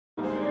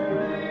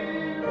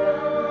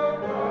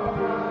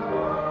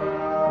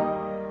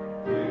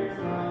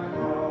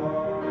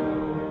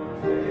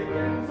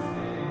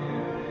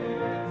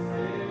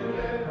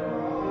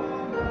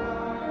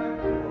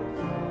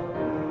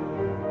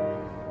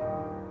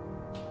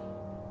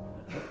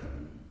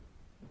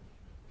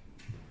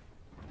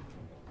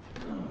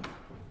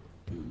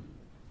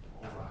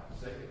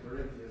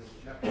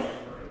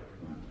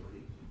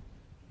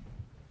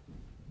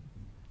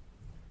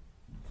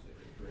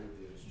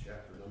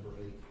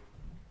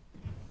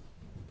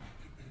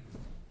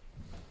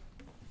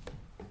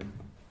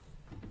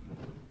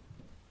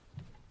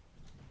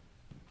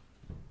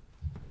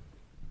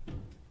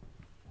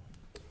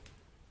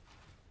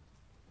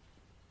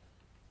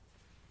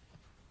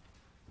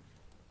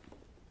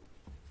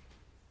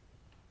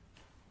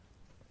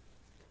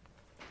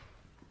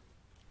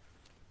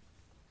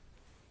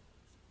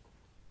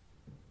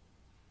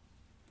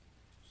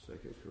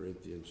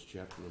Corinthians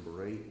chapter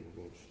number 8.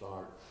 We're going to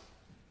start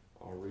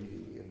our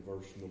reading in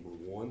verse number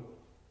 1.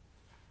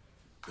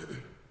 I'm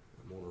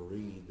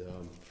going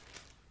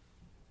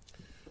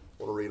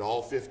to read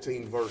all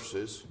 15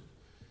 verses,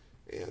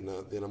 and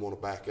then I'm going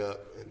to back up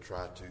and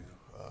try to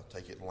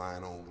take it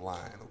line on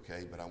line,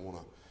 okay? But I want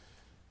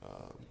to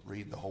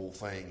read the whole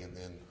thing and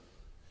then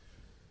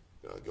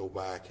go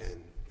back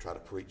and try to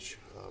preach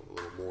a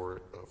little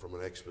more from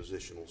an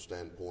expositional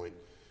standpoint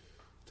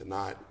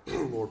tonight,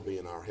 Lord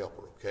being our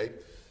helper, okay?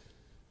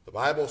 The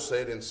Bible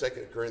said in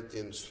 2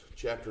 Corinthians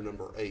chapter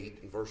number 8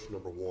 and verse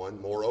number 1,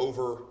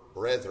 "Moreover,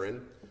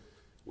 brethren,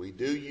 we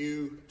do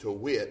you to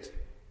wit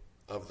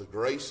of the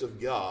grace of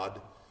God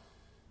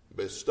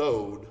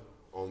bestowed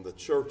on the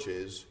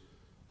churches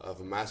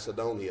of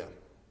Macedonia,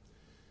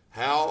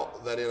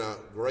 how that in a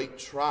great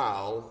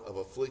trial of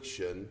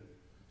affliction,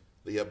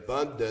 the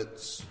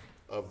abundance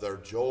of their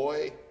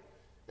joy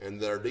and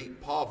their deep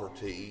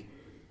poverty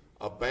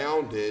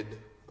abounded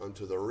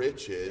unto the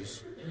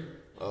riches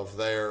of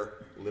their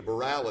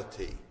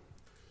liberality.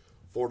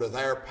 For to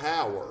their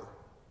power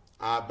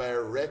I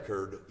bear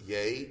record,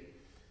 yea,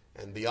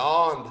 and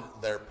beyond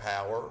their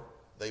power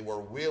they were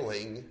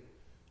willing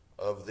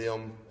of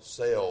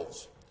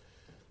themselves,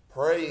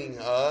 praying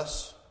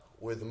us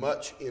with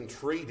much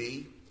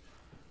entreaty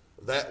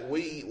that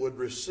we would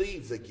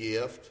receive the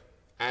gift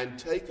and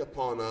take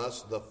upon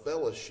us the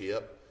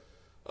fellowship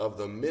of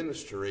the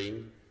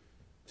ministering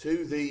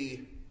to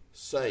the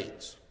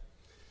saints.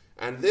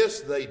 And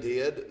this they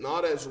did,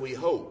 not as we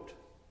hoped,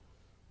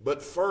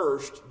 but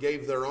first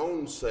gave their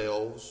own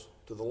selves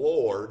to the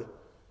Lord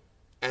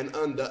and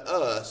unto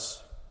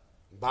us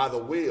by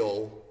the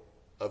will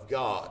of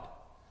God.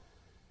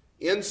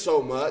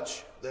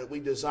 Insomuch that we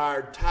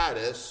desired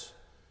Titus,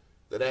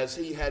 that as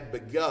he had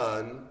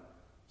begun,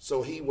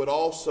 so he would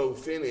also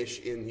finish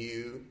in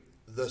you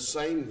the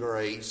same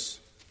grace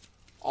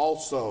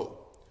also.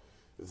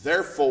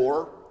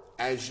 Therefore,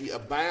 as ye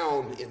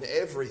abound in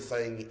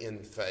everything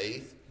in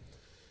faith,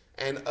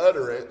 and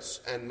utterance,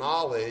 and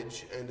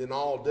knowledge, and in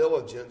all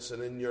diligence,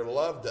 and in your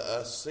love to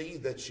us, see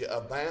that ye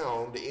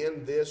abound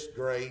in this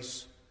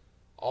grace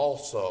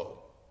also.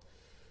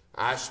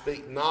 I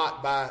speak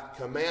not by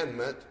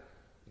commandment,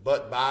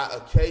 but by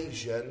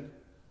occasion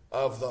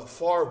of the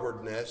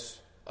forwardness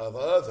of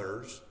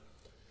others,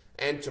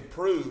 and to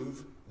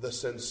prove the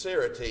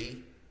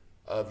sincerity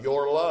of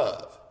your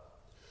love.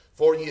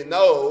 For ye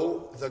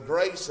know the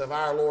grace of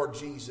our Lord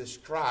Jesus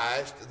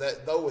Christ,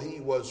 that though he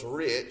was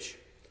rich,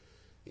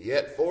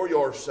 yet for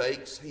your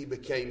sakes he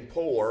became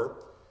poor,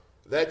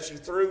 that ye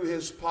through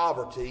his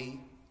poverty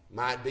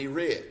might be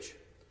rich.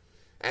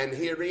 And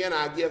herein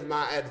I give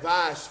my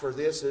advice, for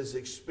this is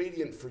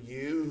expedient for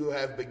you, who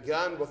have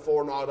begun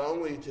before not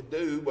only to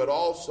do, but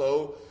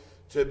also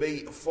to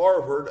be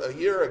forward a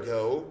year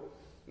ago.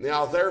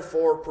 Now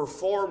therefore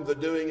perform the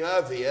doing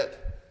of it,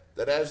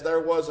 that as there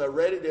was a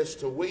readiness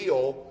to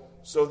will,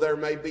 so there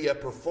may be a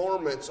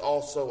performance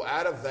also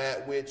out of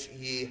that which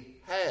ye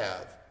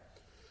have.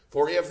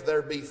 For if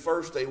there be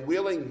first a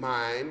willing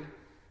mind,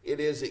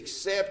 it is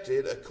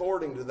accepted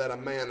according to that a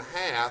man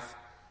hath,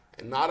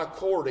 and not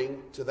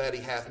according to that he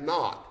hath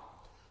not.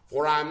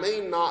 For I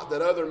mean not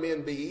that other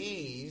men be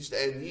eased,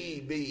 and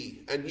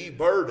ye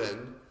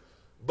burdened,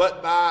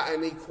 but by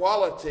an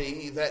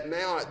equality, that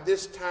now at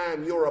this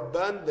time your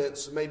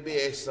abundance may be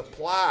a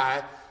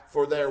supply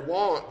for their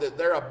want, that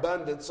their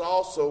abundance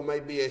also may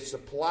be a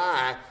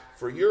supply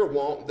for your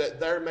want, that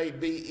there may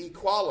be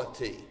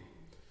equality.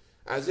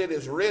 As it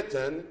is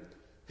written,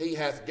 he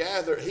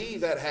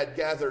that had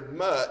gathered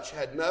much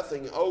had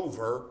nothing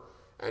over,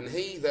 and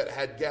he that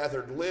had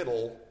gathered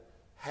little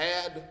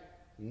had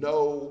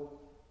no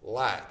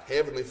lack.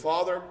 Heavenly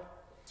Father,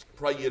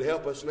 pray you'd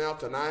help us now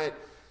tonight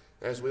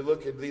as we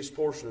look at this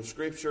portion of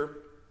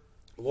Scripture.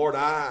 Lord,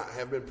 I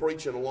have been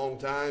preaching a long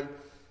time,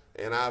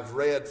 and I've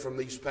read from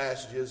these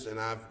passages, and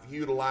I've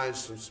utilized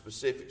some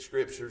specific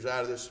Scriptures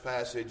out of this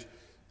passage.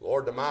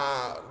 Lord,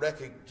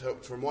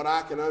 from what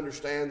I can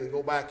understand and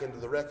go back into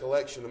the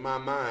recollection of my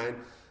mind,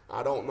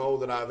 I don't know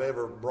that I've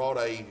ever brought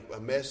a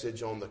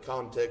message on the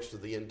context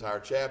of the entire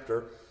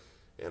chapter.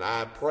 And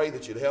I pray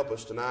that you'd help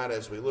us tonight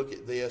as we look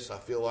at this. I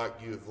feel like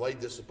you've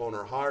laid this upon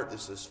our heart.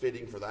 This is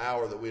fitting for the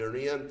hour that we are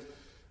in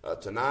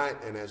tonight,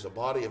 and as a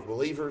body of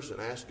believers, and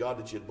ask God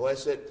that you'd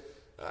bless it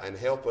and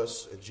help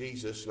us. In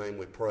Jesus' name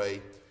we pray.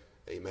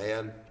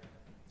 Amen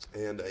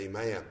and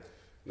amen.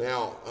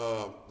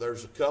 Now,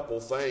 there's a couple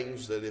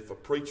things that if a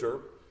preacher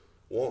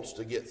wants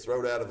to get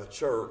thrown out of a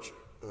church,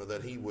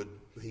 that he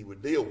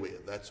would deal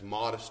with. That's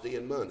modesty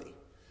and money.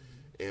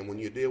 And when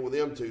you deal with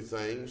them two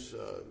things,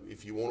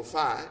 if you want to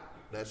fight,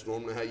 that's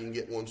normally how you can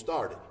get one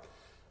started.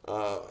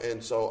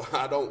 And so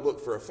I don't look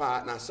for a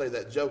fight, and I say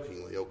that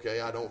jokingly, okay?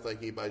 I don't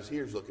think anybody's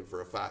here is looking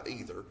for a fight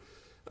either.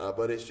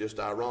 But it's just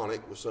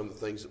ironic with some of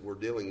the things that we're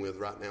dealing with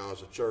right now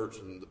as a church,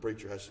 and the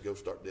preacher has to go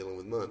start dealing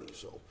with money.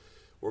 So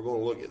we're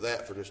going to look at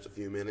that for just a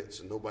few minutes,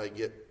 and nobody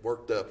get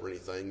worked up or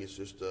anything. It's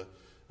just a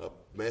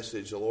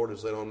message the Lord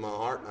has laid on my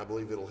heart, and I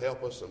believe it'll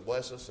help us and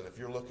bless us. And if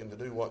you're looking to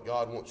do what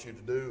God wants you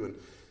to do and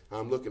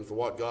I'm looking for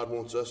what God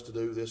wants us to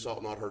do. This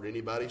ought not hurt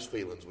anybody's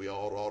feelings. We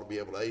all ought to be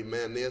able to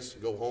amen this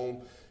and go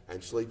home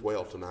and sleep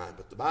well tonight.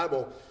 But the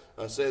Bible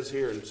says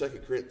here in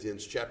 2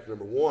 Corinthians chapter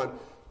number 1,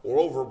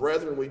 moreover,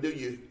 brethren, we do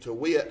you to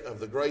wit of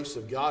the grace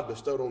of God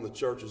bestowed on the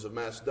churches of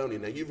Macedonia.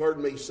 Now, you've heard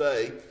me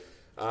say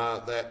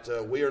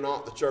that we are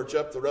not the church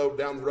up the road,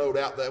 down the road,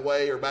 out that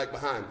way, or back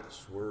behind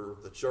us. We're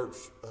the church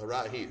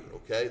right here,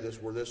 okay?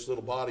 We're this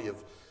little body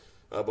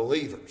of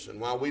believers. And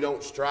while we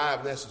don't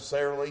strive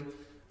necessarily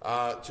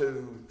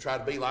to try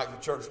to be like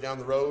the church down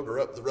the road or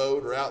up the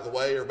road or out the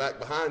way or back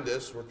behind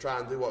us, we're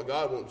trying to do what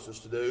God wants us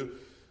to do.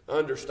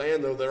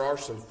 Understand, though, there are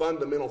some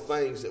fundamental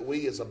things that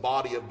we as a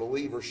body of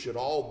believers should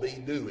all be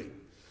doing.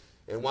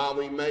 And while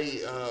we may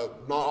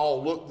not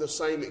all look the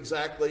same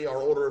exactly, our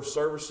order of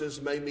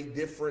services may be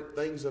different,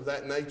 things of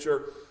that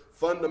nature,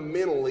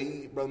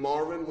 fundamentally, Brother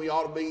Marvin, we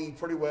ought to be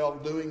pretty well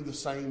doing the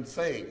same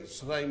things,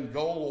 same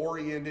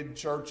goal-oriented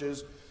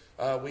churches.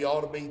 We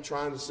ought to be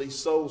trying to see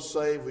souls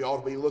saved. We ought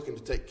to be looking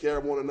to take care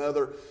of one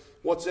another.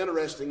 What's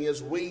interesting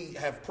is we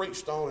have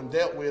preached on and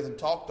dealt with and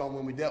talked on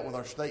when we dealt with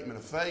our statement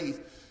of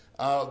faith,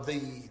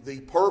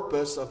 the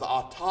purpose of the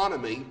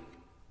autonomy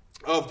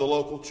of the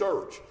local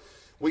church.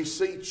 We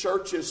see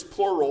churches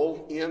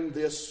plural in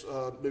this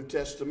New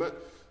Testament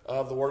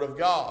of the Word of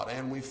God,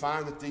 and we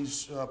find that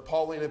these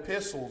Pauline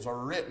epistles are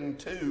written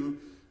to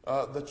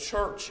the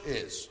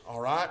churches,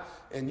 all right?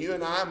 And you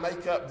and I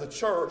make up the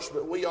church,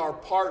 but we are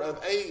part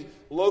of a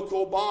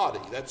local body.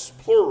 That's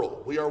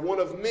plural. We are one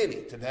of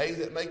many today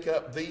that make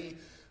up the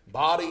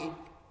body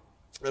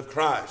of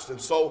Christ.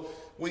 And so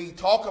we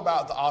talk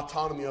about the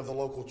autonomy of the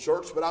local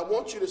church, but I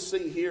want you to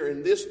see here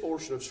in this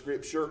portion of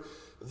Scripture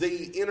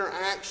the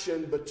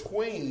interaction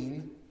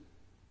between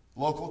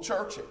local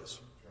churches.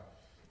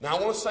 Now,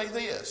 I want to say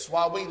this.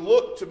 While we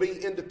look to be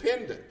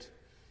independent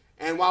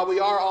and while we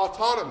are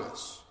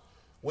autonomous,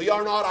 we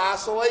are not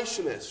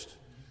isolationist.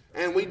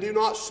 And we do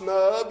not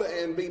snub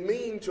and be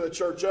mean to a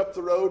church up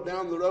the road,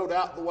 down the road,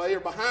 out the way, or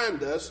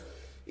behind us.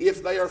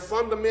 If they are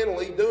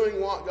fundamentally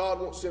doing what God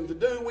wants them to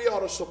do, we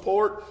ought to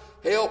support,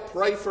 help,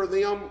 pray for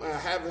them,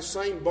 have the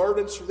same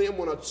burdens for them.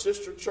 When a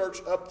sister church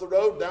up the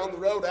road, down the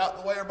road,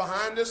 out the way, or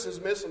behind us is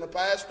missing a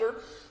pastor,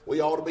 we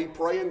ought to be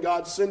praying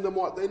God send them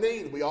what they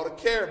need. We ought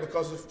to care,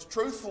 because if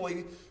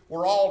truthfully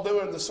we're all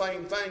doing the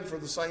same thing for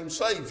the same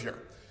Savior.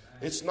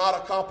 It's not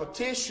a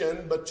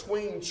competition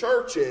between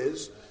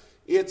churches.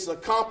 It's a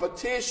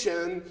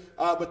competition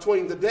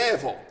between the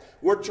devil.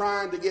 We're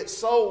trying to get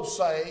souls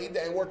saved,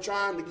 and we're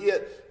trying to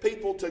get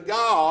people to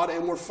God,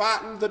 and we're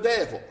fighting the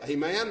devil.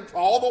 Amen?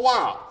 All the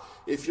while.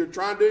 If you're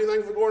trying to do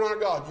anything for glory and honor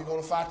of God, you're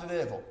going to fight the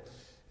devil.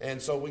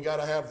 And so we got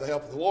to have the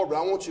help of the Lord. But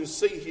I want you to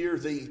see here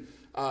the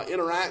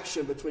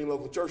interaction between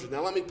local churches.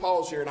 Now let me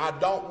pause here, and I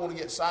don't want to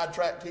get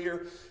sidetracked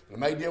here. I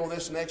may deal with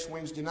this next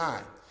Wednesday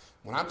night.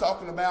 When I'm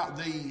talking about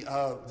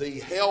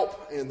the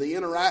help and the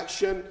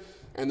interaction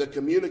and the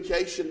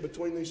communication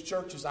between these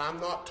churches, I'm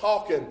not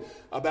talking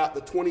about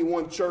the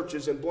 21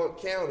 churches in Blount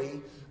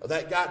County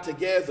that got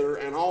together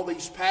and all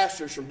these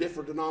pastors from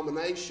different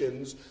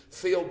denominations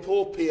filled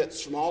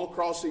pulpits from all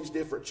across these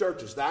different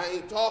churches. I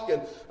ain't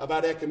talking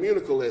about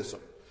ecumenicalism.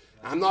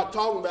 I'm not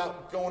talking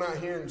about going out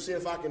here and see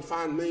if I can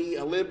find me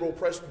a liberal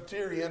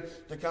Presbyterian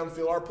to come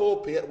fill our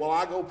pulpit while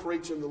I go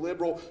preach in the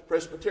liberal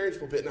Presbyterian's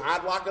pulpit. Now,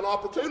 I'd like an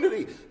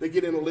opportunity to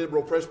get in a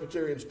liberal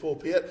Presbyterian's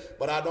pulpit,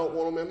 but I don't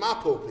want them in my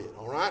pulpit,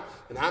 all right?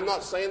 And I'm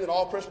not saying that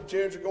all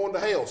Presbyterians are going to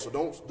hell, so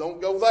don't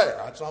go there.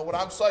 That's not what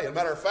I'm saying.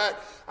 Matter of fact,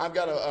 I've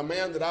got a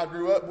man that I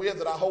grew up with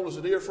that I hold as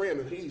a dear friend,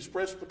 and he's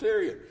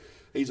Presbyterian.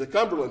 He's a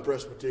Cumberland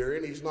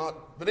Presbyterian. He's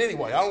not, but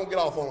anyway, I don't get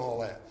off on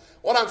all that.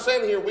 What I'm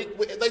saying here,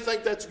 they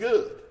think that's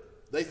good.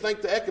 They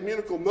think the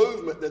ecumenical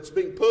movement that's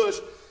being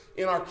pushed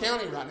in our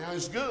county right now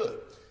is good.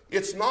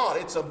 It's not.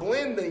 It's a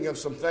blending of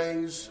some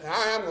things.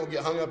 I am going to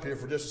get hung up here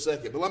for just a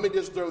second, but let me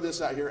just throw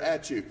this out here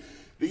at you.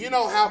 Do you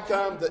know how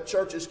come that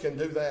churches can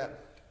do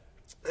that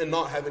and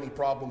not have any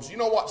problems? You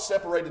know what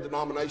separated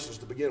denominations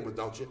to begin with,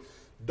 don't you?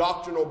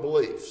 Doctrinal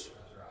beliefs.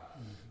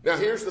 Now,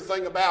 here's the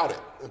thing about it,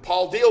 and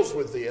Paul deals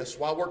with this.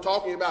 While we're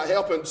talking about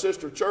helping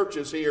sister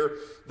churches here,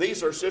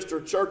 these are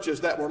sister churches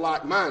that were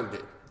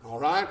like-minded. All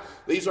right?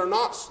 These are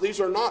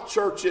not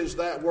churches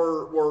that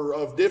were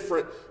of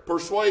different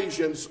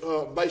persuasions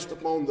based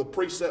upon the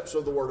precepts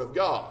of the Word of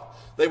God.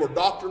 They were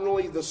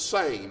doctrinally the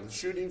same,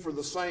 shooting for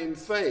the same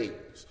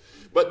things.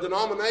 But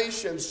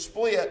denominations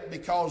split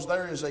because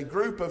there is a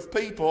group of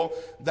people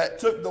that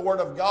took the Word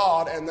of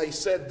God and they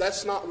said,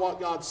 that's not what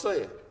God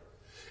said.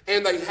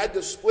 And they had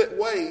to split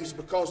ways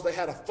because they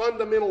had a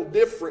fundamental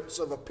difference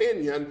of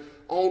opinion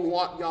on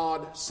what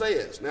God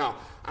says. Now,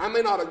 I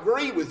may not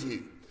agree with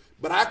you,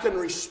 but I can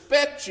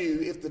respect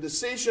you if the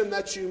decision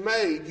that you've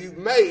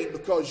made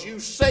because you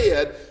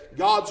said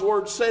God's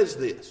Word says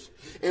this.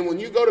 And when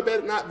you go to bed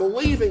at night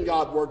believing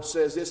God's Word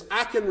says this,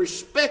 I can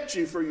respect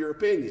you for your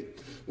opinion.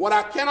 What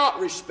I cannot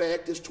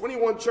respect is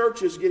 21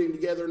 churches getting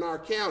together in our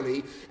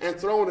county and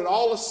throwing it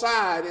all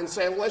aside and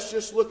saying, let's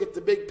just look at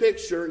the big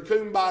picture and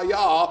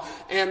kumbaya,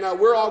 and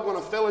we're all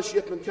going to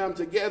fellowship and come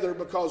together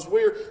because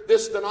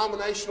this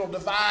denominational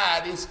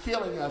divide is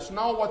killing us.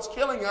 No, what's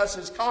killing us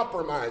is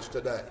compromise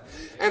today.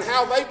 And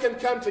how they can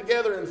come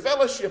together and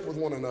fellowship with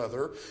one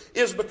another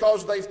is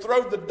because they've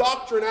thrown the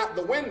doctrine out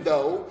the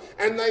window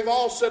and they've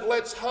all said,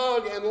 let's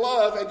hug and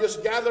love and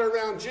just gather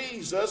around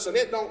Jesus, and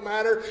it don't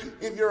matter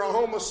if you're a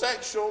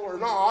homosexual or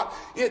not.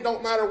 It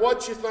don't matter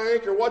what you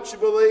think or what you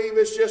believe.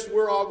 It's just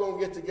we're all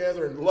going to get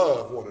together and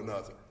love one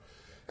another.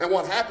 And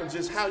what happens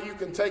is how you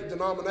can take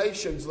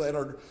denominations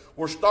that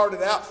were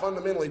started out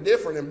fundamentally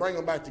different and bring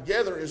them back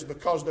together is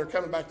because they're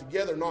coming back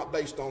together not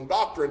based on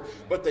doctrine,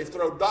 but they've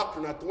thrown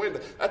doctrine out the window.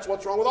 That's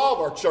what's wrong with all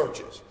of our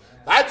churches.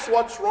 That's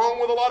what's wrong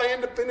with a lot of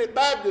independent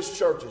Baptist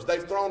churches.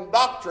 They've thrown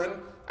doctrine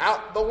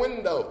out the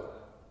window.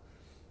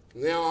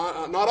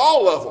 Now, not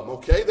all of them,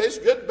 okay? There's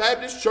good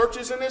Baptist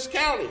churches in this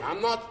county.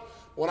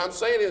 What I'm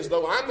saying is,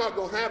 though, I'm not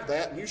going to have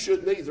that, and you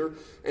shouldn't either.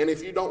 And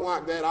if you don't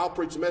like that, I'll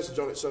preach a message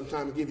on it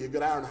sometime and give you a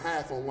good hour and a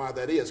half on why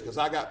that is, because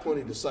I got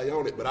plenty to say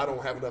on it, but I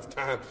don't have enough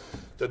time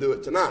to do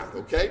it tonight,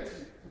 okay?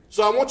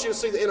 So I want you to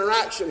see the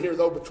interaction here,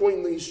 though,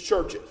 between these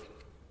churches.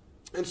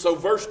 And so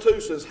verse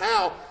 2 says,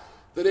 how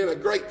that in a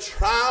great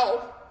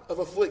trial of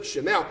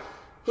affliction. Now,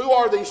 who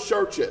are these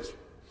churches?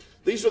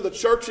 These are the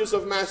churches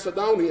of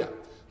Macedonia.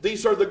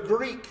 These are the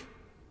Greek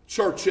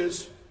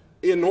churches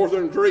in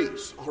northern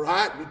Greece, all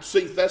right? You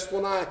see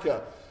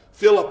Thessalonica,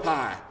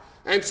 Philippi.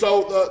 And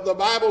so the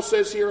Bible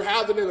says here,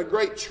 how that in a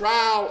great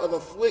trial of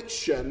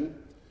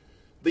affliction,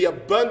 the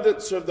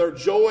abundance of their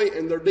joy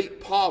and their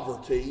deep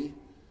poverty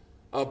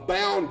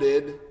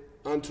abounded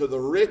unto the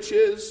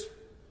riches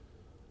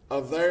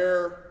of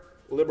their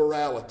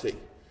liberality.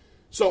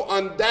 So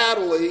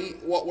undoubtedly,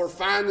 what we're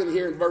finding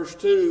here in verse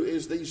 2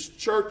 is these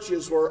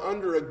churches were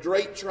under a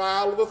great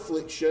trial of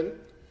affliction,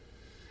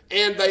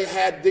 and they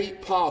had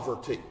deep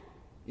poverty.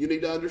 You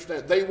need to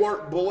understand, they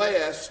weren't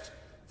blessed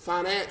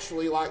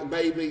financially like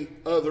maybe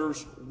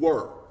others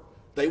were.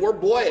 They were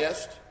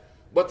blessed,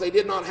 but they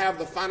did not have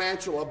the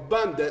financial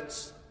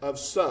abundance of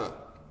some.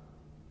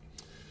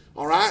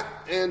 All right?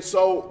 And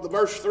so the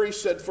verse 3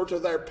 said, for to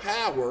their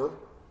power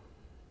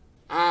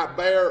I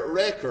bear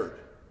record,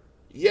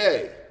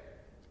 yea,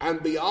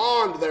 and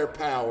beyond their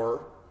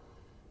power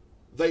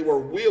they were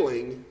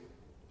willing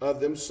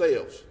of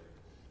themselves.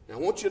 Now I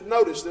want you to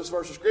notice this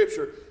verse of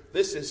Scripture.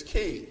 This is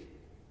key.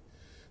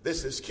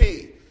 This is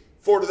key.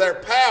 For to their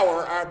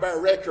power I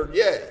bear record,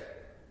 yea.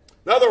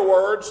 In other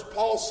words,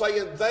 Paul's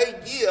saying they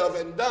give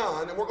and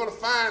done, and we're going to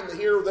find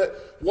here that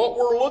what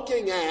we're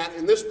looking at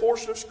in this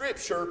portion of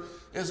Scripture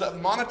is of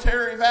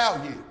monetary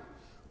value.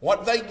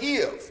 What they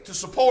give to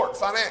support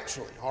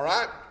financially, all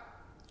right?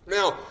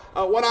 Now,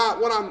 what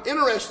I'm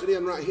interested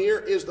in right here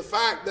is the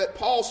fact that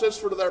Paul says,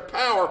 for to their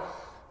power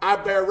I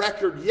bear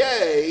record,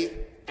 yea,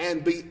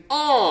 and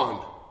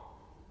beyond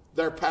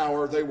their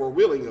power they were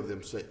willing of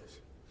themselves.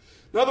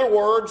 In other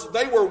words,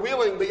 they were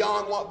willing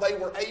beyond what they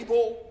were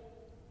able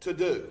to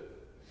do.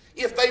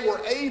 If they were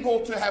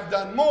able to have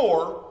done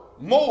more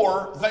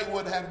they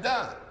would have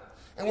done.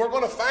 And we're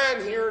going to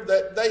find here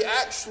that they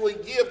actually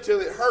give till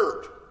it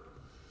hurt.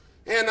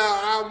 And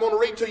I'm going to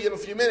read to you in a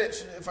few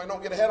minutes if I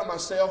don't get ahead of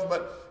myself,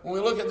 but when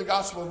we look at the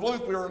Gospel of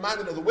Luke, we're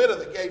reminded of the widow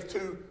that gave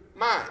 2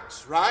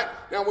 mites, right?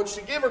 Now, when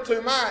she gave her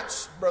 2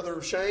 mites,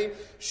 Brother Shane,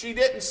 she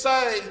didn't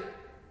say,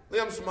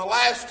 them's my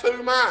last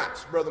 2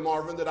 mites, Brother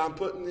Marvin, that I'm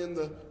putting in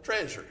the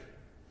treasury.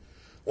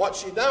 What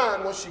she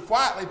done was she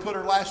quietly put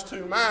her last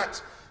 2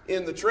 mites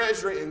in the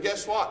treasury, and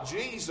guess what?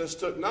 Jesus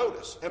took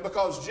notice. And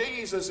because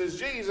Jesus is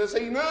Jesus,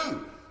 he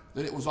knew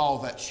that it was all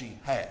that she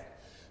had.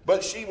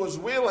 But she was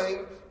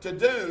willing to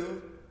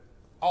do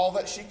all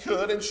that she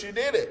could, and she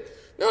did it.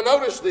 Now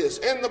notice this,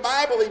 and the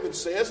Bible even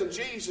says, and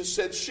Jesus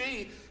said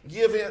she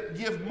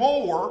give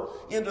more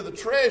into the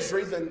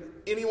treasury than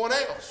anyone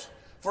else.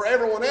 For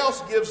everyone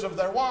else gives of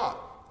their what?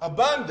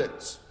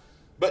 Abundance.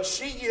 But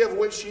she gave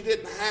when she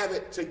didn't have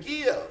it to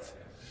give.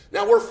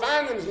 Now we're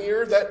finding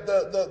here that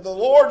the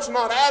Lord's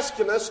not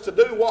asking us to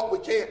do what we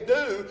can't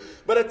do,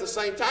 but at the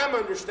same time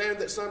understand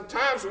that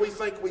sometimes we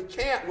think we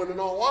can't, when in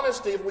all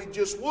honesty, if we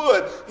just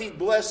would, He'd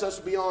bless us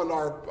beyond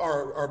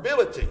our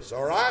abilities,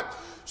 all right?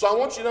 So I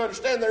want you to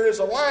understand there is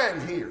a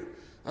line here.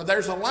 Now,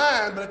 there's a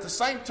line, but at the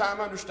same time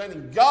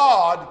understanding you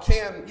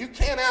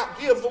can't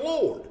outgive the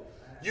Lord.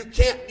 You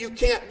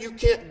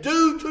can't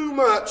do too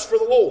much for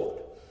the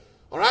Lord.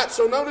 All right,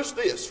 so notice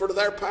this. For to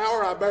their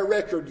power I bear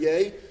record,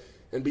 yea,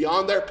 and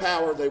beyond their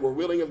power they were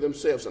willing of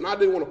themselves. And I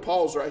do want to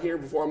pause right here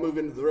before I move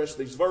into the rest of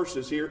these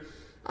verses here.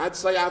 I'd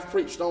say I've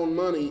preached on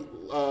money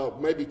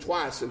maybe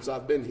twice since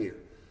I've been here.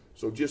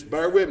 So just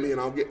bear with me and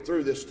I'll get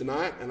through this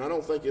tonight. And I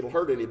don't think it'll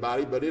hurt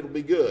anybody, but it'll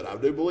be good. I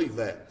do believe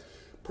that.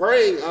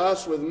 Praying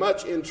us with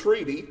much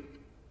entreaty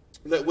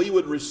that we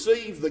would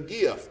receive the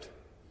gift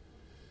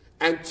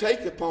and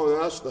take upon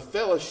us the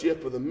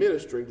fellowship of the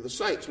ministering to the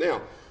saints.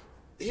 Now,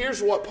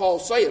 here's what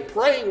Paul's saying,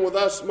 praying with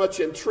us much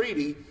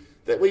entreaty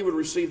that we would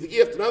receive the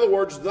gift. In other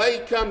words, they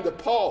come to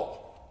Paul.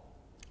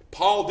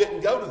 Paul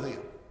didn't go to them.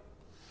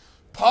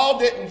 Paul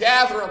didn't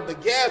gather them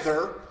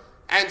together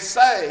and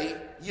say,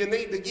 you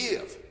need to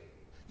give.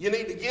 You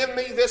need to give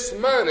me this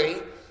money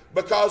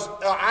because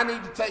I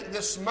need to take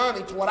this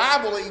money to what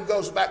I believe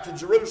goes back to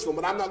Jerusalem.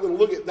 But I'm not going to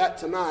look at that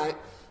tonight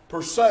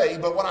per se.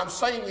 But what I'm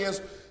saying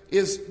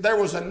is there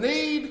was a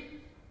need,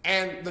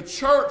 and the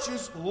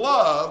churches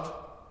loved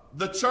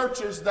the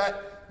churches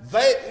that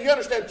you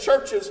understand,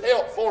 churches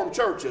help form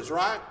churches,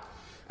 right?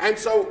 And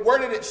so where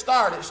did it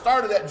start? It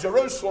started at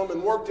Jerusalem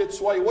and worked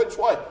its way which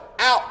way?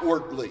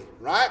 Outwardly,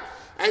 right?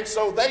 And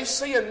so they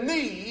see a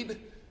need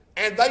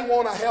and they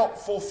want to help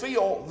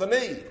fulfill the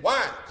need.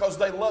 Why? Because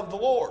they love the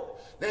Lord.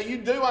 Now you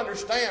do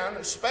understand,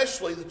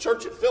 especially the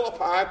church at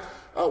Philippi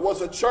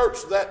was a church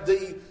that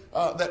the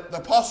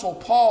Apostle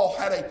Paul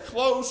had a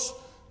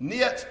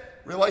close-knit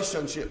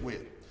relationship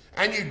with.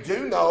 And you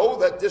do know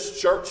that this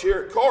church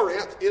here at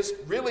Corinth is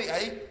really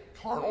a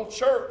carnal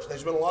church.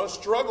 There's been a lot of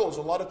struggles,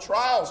 a lot of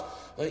trials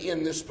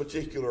in this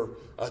particular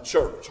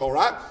church, all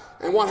right?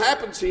 And what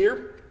happens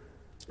here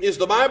is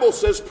the Bible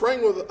says,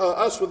 praying with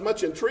us with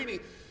much entreaty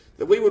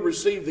that we would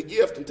receive the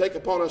gift and take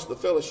upon us the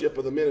fellowship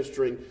of the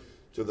ministering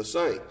to the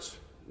saints.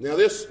 Now,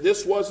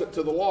 this wasn't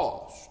to the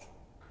lost.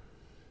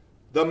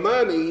 The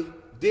money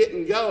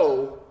didn't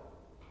go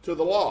to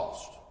the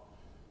lost.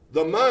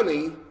 The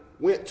money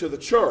went to the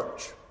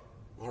church,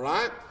 all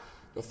right?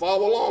 Now,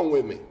 follow along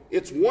with me.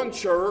 It's one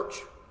church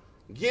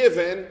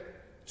given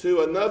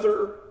to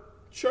another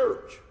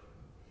church.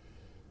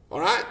 All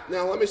right,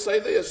 now let me say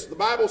this. The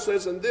Bible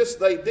says, and this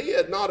they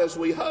did not as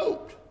we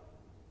hoped,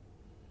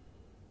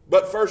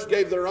 but first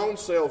gave their own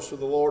selves to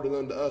the Lord and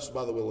unto us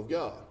by the will of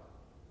God.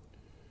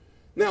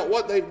 Now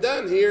what they've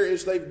done here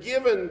is they've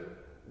given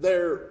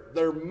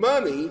their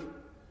money.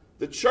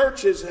 The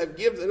churches have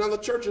given, now the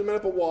church is made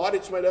up of what?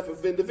 It's made up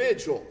of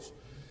individuals.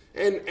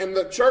 And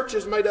the church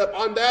is made up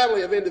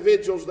undoubtedly of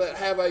individuals that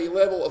have a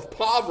level of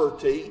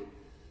poverty.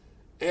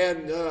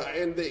 And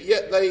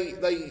yet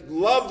they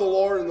love the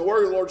Lord and the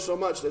word of the Lord so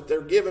much that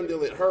they're giving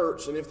till it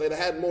hurts. And if they'd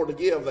had more to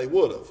give, they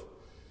would have.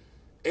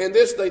 And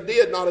this they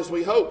did not as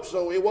we hoped.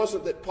 So it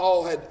wasn't that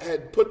Paul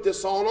had put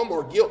this on them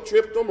or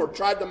guilt-tripped them or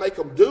tried to make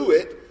them do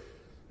it.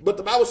 But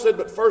the Bible said,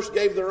 but first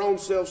gave their own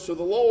selves to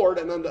the Lord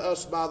and unto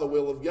us by the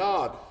will of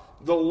God.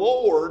 The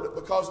Lord,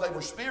 because they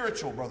were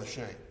spiritual, Brother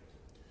Shane.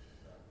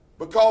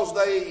 Because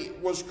they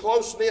was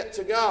close-knit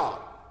to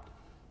God.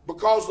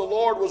 Because the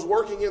Lord was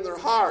working in their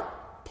heart.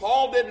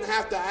 Paul didn't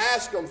have to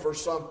ask them for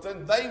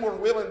something. They were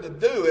willing to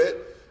do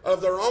it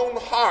of their own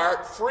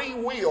heart, free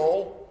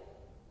will,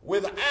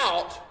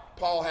 without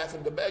Paul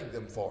having to beg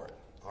them for it.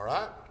 All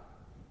right?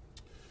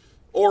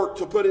 Or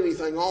to put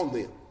anything on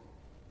them.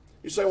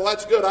 You say, well,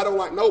 that's good. I don't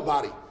like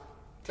nobody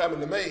coming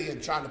to me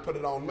and trying to put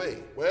it on me.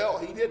 Well,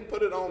 he didn't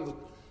put it on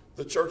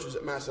the churches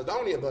at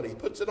Macedonia, but he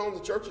puts it on the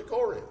church at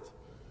Corinth.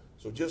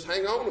 So just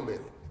hang on a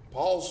minute.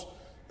 Paul's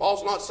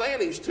not saying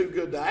he's too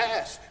good to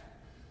ask.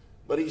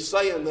 But he's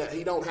saying that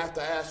he don't have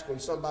to ask when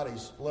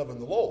somebody's loving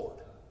the Lord.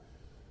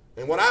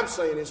 And what I'm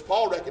saying is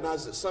Paul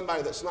recognizes that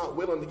somebody that's not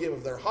willing to give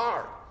of their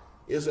heart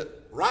isn't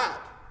right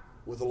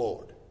with the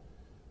Lord.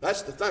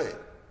 That's the thing.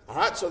 All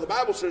right, so the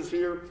Bible says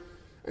here,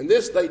 and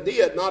this they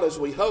did not as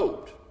we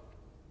hoped,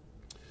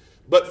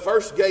 but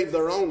first gave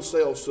their own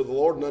selves to the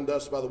Lord and unto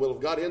us by the will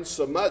of God,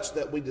 insomuch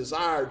that we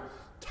desired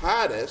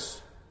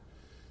Titus,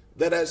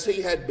 that as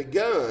he had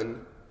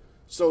begun,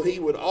 so he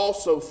would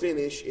also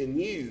finish in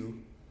you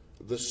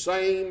the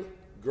same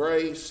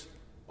grace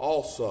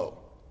also.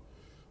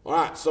 All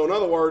right, so in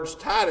other words,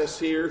 Titus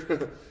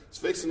here is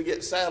fixing to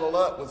get saddled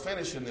up with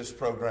finishing this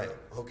program,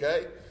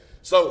 okay?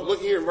 So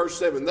look here in verse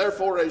 7.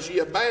 Therefore, as ye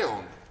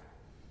abound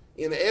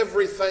in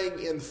everything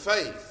in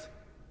faith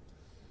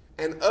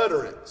and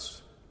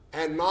utterance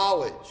and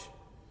knowledge,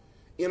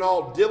 in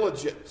all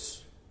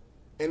diligence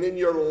and in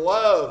your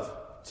love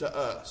to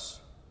us,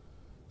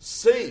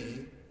 see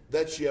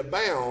that ye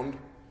abound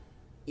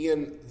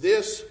in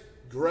this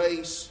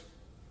grace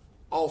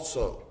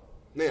also.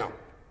 Now,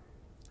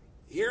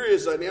 here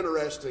is an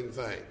interesting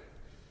thing.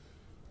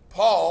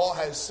 Paul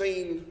has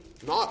seen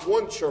not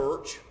one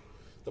church.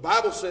 The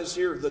Bible says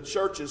here the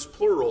church is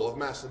plural of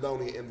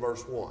Macedonia in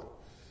verse 1.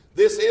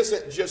 This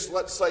isn't just,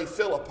 let's say,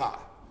 Philippi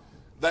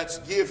that's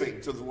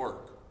giving to the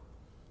work.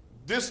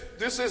 This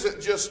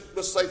isn't just,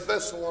 let's say,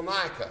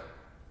 Thessalonica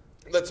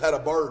that's had a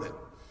burden.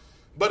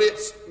 But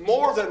it's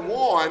more than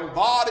one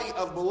body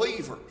of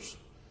believers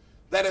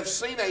that have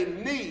seen a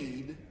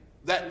need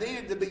that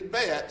needed to be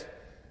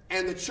met,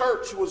 and the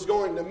church was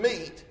going to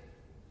meet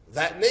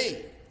that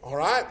need, all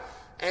right?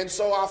 And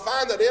so I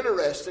find that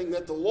interesting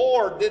that the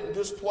Lord didn't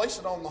just place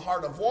it on the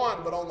heart of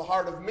one, but on the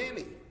heart of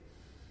many.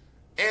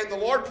 And the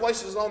Lord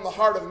places it on the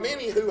heart of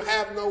many who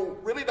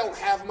really don't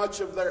have much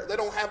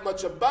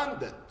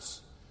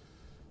abundance.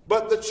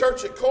 But the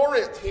church at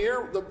Corinth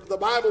here, the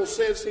Bible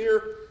says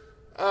here,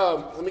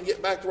 let me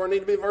get back to where I need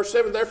to be, verse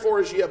 7, therefore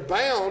as ye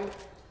abound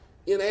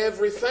in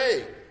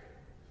everything.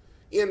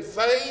 In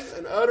faith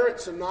and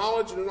utterance and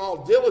knowledge and in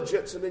all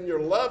diligence and in your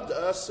love to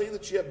us, see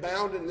that ye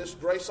abound in this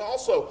grace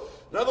also.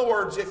 In other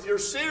words, if you're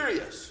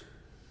serious,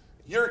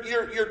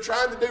 you're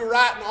trying to do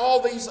right in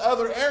all these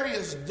other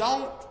areas,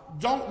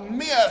 don't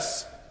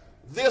miss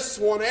this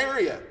one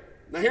area.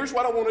 Now here's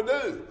what I want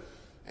to do.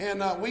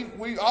 And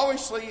we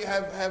obviously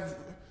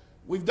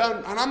we've done,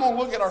 and I'm going to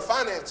look at our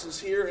finances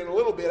here in a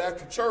little bit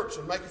after church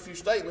and make a few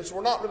statements.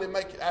 We're not really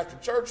making it after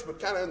church, but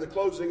kind of in the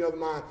closing of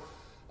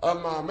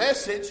my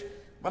message.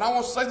 But I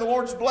want to say the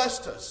Lord's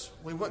blessed us.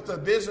 We went to a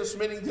business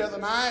meeting the other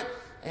night,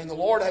 and the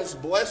Lord has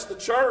blessed the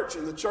church,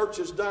 and the church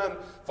has done, as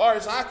far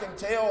as I can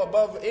tell,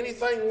 above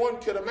anything one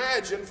could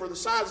imagine for the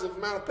size of the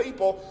amount of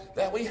people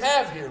that we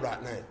have here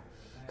right now.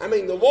 I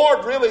mean, the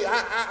Lord really,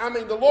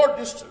 the Lord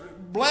just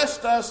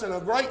blessed us in a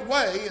great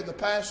way in the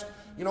past,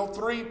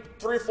 3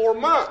 or 4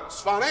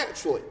 months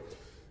financially.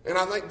 And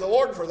I thank the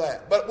Lord for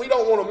that. But we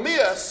don't want to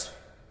miss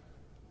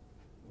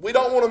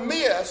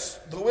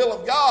the will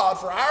of God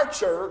for our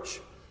church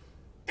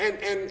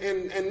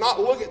and not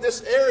look at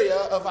this area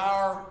of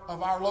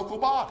our local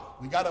body.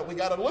 We got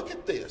to look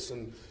at this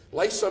and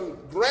lay some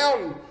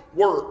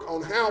groundwork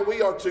on how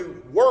we are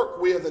to work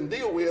with and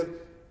deal with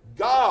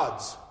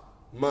God's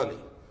money.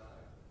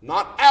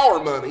 Not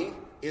our money,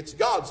 it's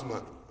God's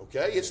money.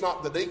 Okay? It's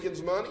not the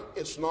deacon's money,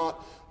 it's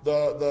not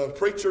the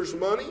preacher's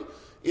money,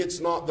 it's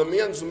not the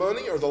men's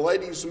money or the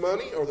ladies'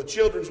 money or the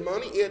children's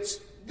money, it's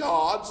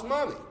God's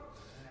money.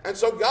 And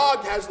so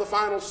God has the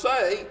final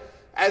say,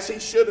 as he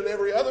should in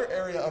every other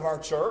area of our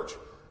church,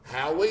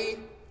 how we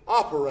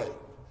operate.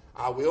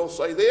 I will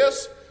say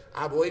this,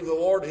 I believe the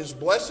Lord is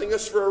blessing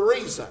us for a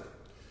reason.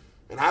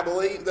 And I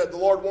believe that the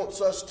Lord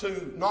wants us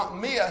to not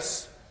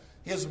miss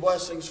his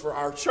blessings for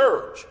our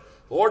church.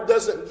 The Lord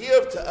doesn't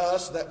give to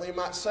us that we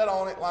might sit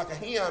on it like a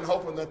hen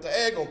hoping that the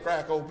egg will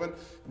crack open.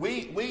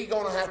 We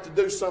going to have to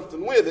do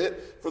something with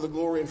it for the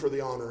glory and for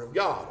the honor of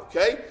God.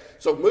 Okay?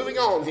 So moving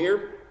on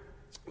here,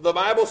 the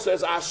Bible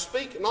says, I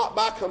speak not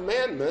by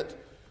commandment,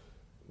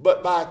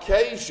 but by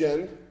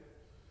occasion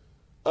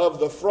of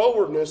the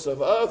frowardness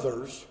of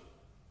others,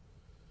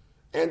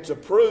 and to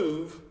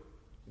prove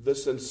the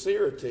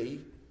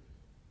sincerity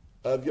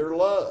of your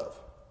love.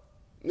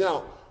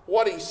 Now,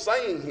 what he's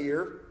saying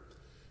here,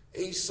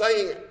 he's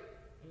saying,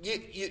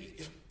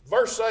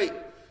 verse 8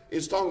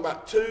 is talking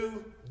about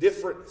 2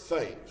 different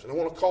things. And I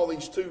want to call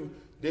these 2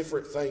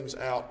 different things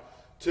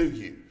out to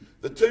you.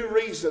 The 2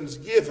 reasons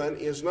given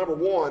is, number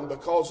 1,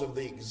 because of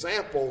the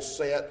example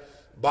set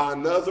by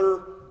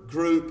another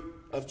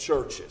group of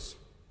churches.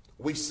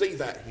 We see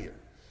that here.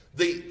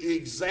 The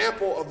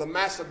example of the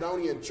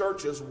Macedonian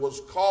churches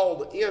was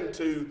called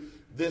into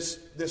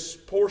this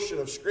portion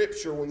of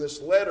Scripture when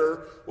this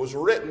letter was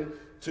written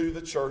to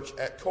the church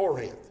at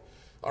Corinth.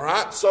 All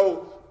right,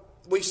 so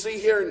we see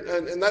here,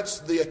 and that's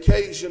the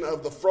occasion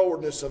of the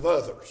frowardness of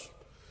others.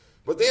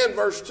 But then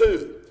verse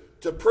 2,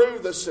 to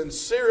prove the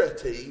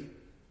sincerity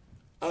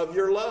of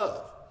your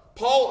love.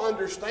 Paul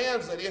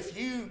understands that if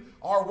you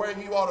are where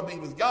you ought to be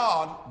with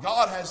God,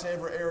 God has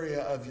every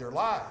area of your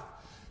life.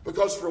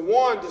 Because for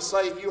one, to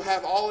say you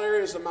have all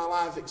areas of my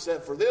life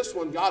except for this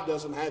one, God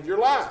doesn't have your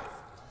life.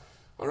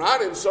 All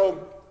right, and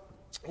so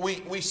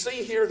we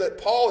see here that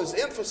Paul is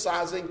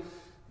emphasizing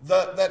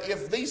that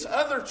if these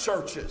other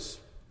churches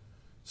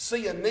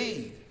see a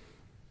need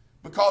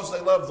because they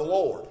love the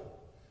Lord,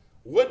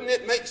 wouldn't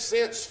it make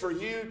sense for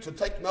you to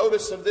take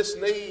notice of this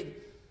need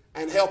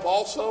and help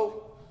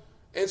also?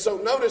 And so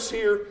notice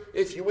here,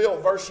 if you will,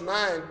 verse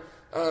 9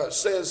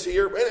 says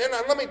here,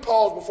 and let me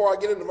pause before I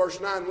get into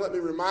verse 9 and let me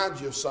remind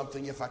you of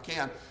something if I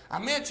can. I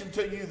mentioned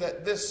to you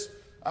that this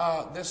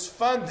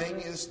funding,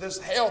 this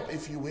help,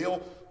 if you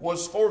will,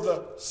 was for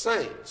the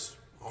saints.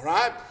 All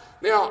right?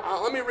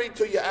 Now, let me read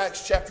to you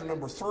Acts chapter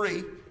number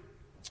 3.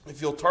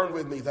 If you'll turn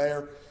with me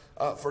there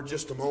for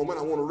just a moment.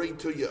 I want to read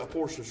to you a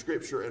portion of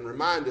Scripture and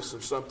remind us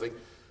of something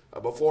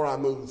before I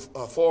move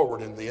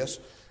forward in this.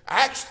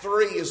 Acts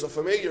 3 is a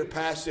familiar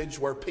passage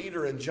where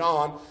Peter and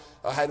John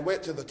had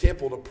went to the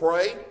temple to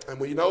pray. And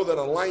we know that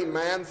a lame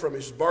man from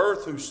his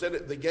birth who sat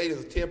at the gate of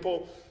the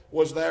temple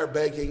was there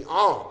begging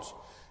alms.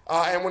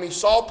 And when he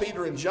saw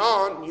Peter and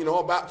John,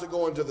 about to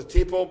go into the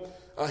temple,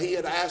 he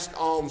had asked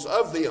alms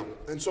of them.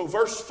 And so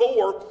verse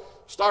 4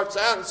 starts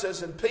out and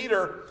says, and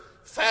Peter,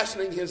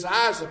 fastening his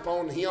eyes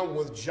upon him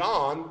with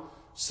John,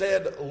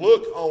 said,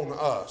 look on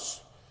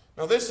us.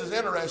 Now this is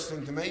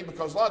interesting to me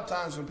because a lot of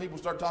times when people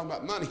start talking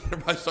about money,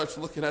 everybody starts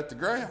looking at the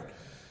ground.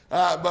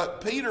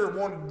 But Peter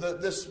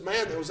wanted this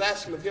man that was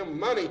asking of him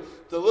money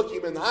to look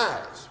him in the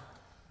eyes.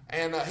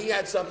 And he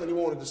had something he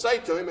wanted to say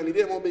to him, and he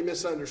didn't want to be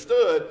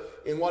misunderstood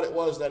in what it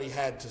was that he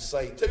had to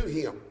say to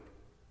him.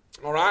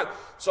 All right?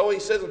 So he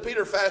says, and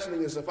Peter,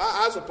 fastening his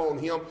eyes upon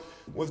him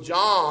with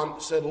John,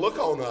 said, look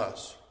on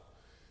us.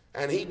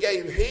 And he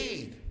gave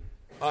heed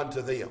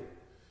unto them,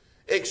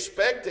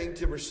 expecting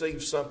to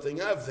receive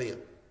something of them.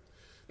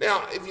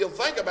 Now, if you'll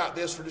think about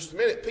this for just a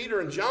minute,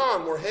 Peter and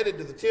John were headed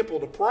to the temple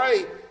to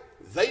pray.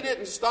 They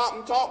didn't stop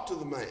and talk to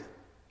the man.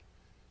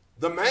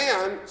 The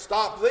man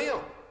stopped them.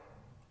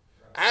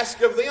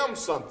 Ask of them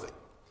something.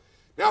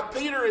 Now,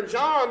 Peter and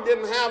John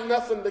didn't have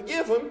nothing to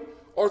give him,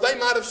 or they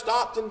might have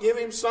stopped and give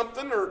him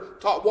something or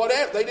taught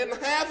whatever. They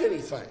didn't have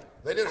anything.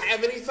 They didn't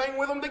have anything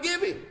with them to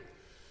give him.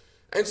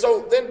 And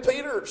so then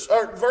Peter,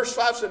 verse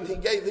 5 said, he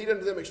gave heed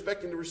unto them,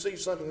 expecting to receive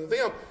something of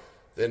them.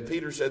 Then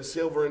Peter said,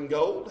 silver and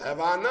gold have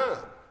I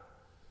none,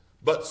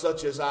 but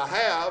such as I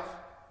have,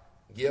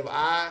 give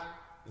I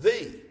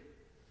thee.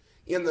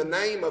 In the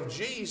name of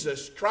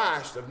Jesus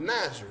Christ of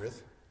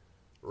Nazareth,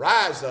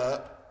 rise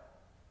up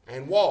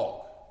and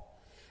walk.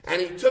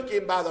 And he took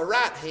him by the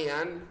right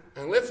hand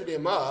and lifted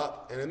him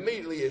up, and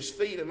immediately his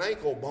feet and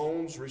ankle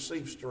bones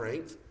received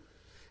strength.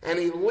 And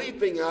he,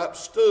 leaping up,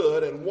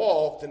 stood and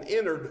walked and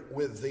entered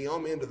with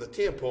them into the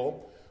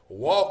temple,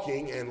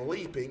 walking and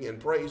leaping and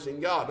praising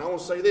God. Now I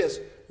want to say this.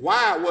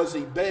 Why was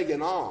he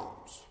begging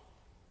alms?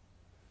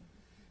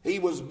 He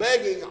was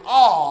begging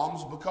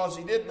alms because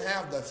he didn't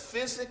have the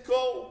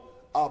physical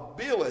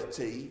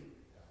ability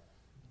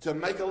to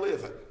make a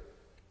living.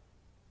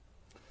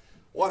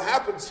 What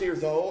happens here,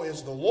 though,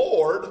 is the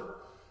Lord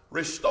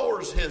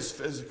restores his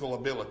physical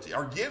ability,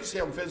 or gives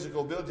him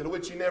physical ability to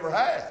which he never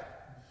had.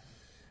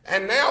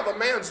 And now the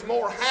man's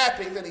more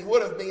happy than he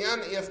would have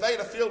been if they'd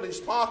have filled his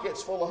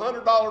pockets full of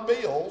 $100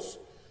 bills,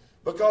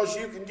 because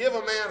you can give a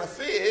man a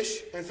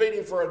fish and feed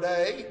him for a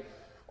day,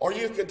 or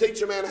you can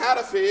teach a man how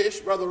to fish,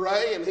 Brother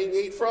Ray, and he can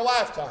eat for a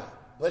lifetime,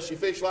 unless you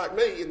fish like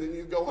me and then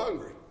you go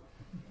hungry.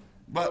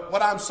 But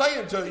what I'm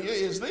saying to you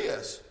is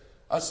this.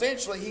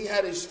 Essentially, he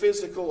had his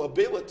physical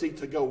ability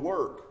to go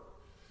work.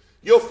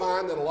 You'll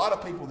find that a lot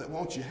of people that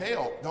want your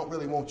help don't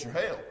really want your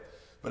help.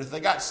 But if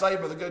they got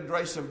saved by the good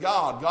grace of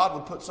God, God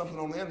would put something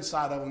on the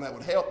inside of them that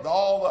would help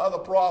all the other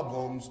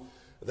problems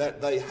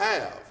that they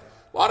have.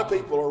 A lot of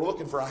people are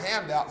looking for a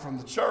handout from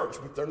the church,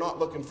 but they're not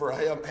looking for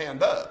a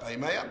hand up.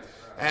 Amen?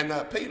 And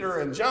Peter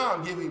and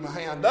John give him a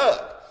hand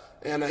up.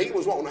 And he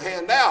was wanting a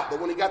hand out, but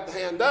when he got the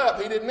hand up,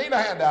 he didn't need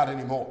a handout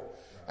anymore.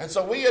 And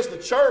so we as the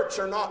church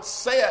are not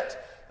set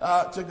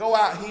to go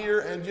out here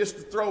and just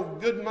to throw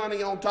good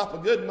money on top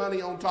of good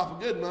money on top of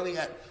good money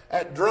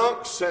at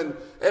drunks and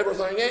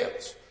everything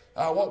else.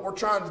 What we're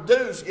trying to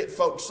do is get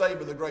folks saved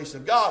by the grace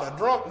of God. A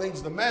drunk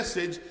needs the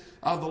message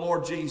of the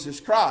Lord Jesus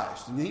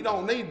Christ. And he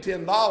don't need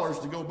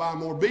 $10 to go buy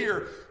more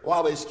beer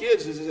while his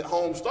kids is at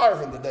home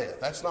starving to death.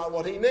 That's not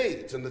what he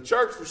needs. And the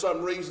church, for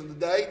some reason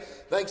today,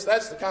 thinks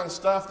that's the kind of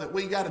stuff that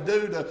we got to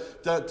do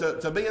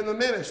to be in the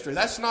ministry.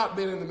 That's not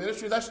being in the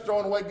ministry. That's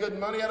throwing away good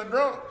money at a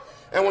drunk.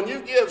 And when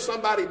you give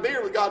somebody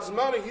beer with God's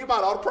money, you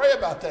might ought to pray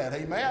about that.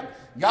 Amen?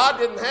 God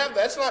didn't have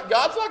that.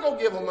 God's not going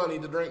to give them money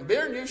to drink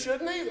beer, and you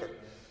shouldn't either.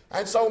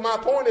 And so my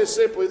point is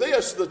simply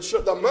this.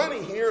 The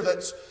money here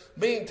that's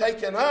being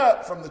taken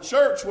up from the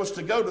church was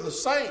to go to the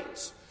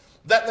saints,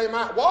 that they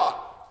might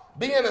what?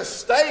 Be in a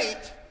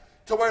state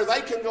to where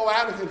they can go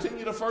out and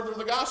continue to further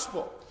the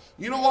gospel.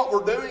 You know what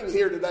we're doing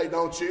here today,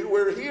 don't you?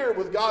 We're here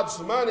with God's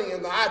money,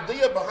 and the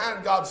idea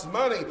behind God's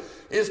money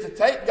is to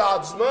take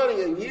God's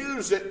money and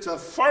use it to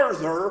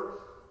further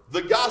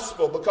the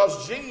gospel,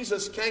 because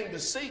Jesus came to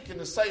seek and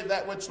to save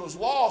that which was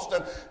lost,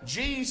 and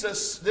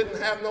Jesus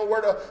didn't have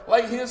nowhere to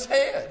lay his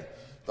head.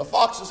 The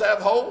foxes have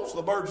holes,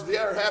 the birds of the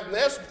air have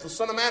nests, but the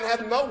Son of Man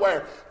had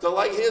nowhere to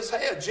lay his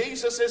head.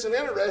 Jesus isn't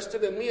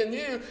interested in me and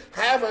you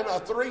having a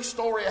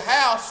 3-story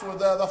house with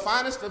the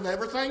finest of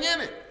everything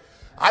in it.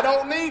 I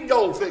don't need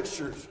gold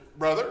fixtures,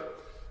 brother.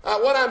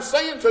 What I'm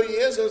saying to you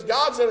is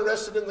God's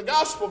interested in the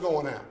gospel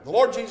going out. The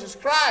Lord Jesus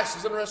Christ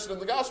is interested in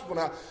the gospel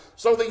going out.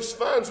 So these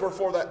funds were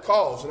for that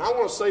cause. And I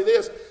want to say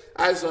this,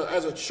 as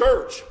a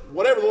church,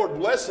 whatever the Lord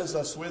blesses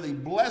us with, he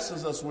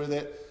blesses us with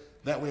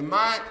it that we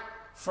might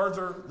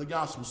further the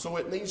gospel. So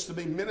it needs to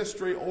be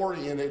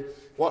ministry-oriented,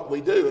 what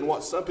we do. And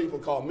what some people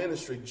call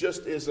ministry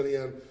just isn't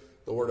in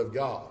the Word of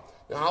God.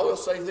 Now, I will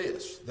say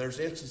this. There's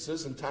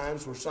instances and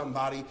times where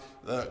somebody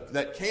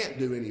that can't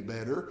do any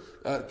better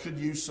could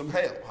use some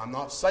help. I'm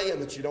not saying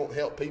that you don't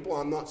help people.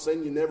 I'm not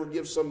saying you never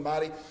give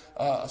somebody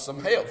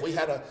some help. We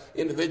had an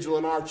individual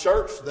in our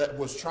church that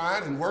was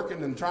trying and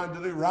working and trying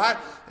to do right,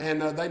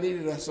 and they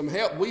needed some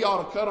help. We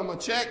ought to cut them a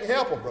check and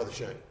help them, Brother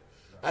Shane.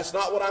 That's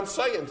not what I'm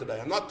saying today.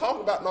 I'm not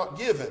talking about not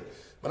giving,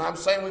 but I'm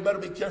saying we better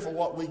be careful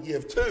what we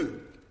give to.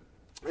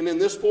 And in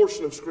this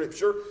portion of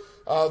Scripture,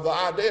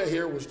 the idea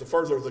here was to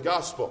further the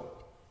gospel.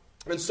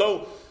 And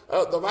so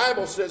the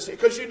Bible says,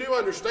 because you do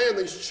understand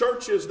these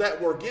churches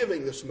that were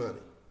giving this money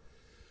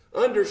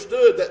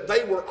understood that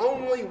they were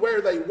only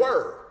where they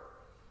were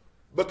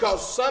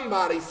because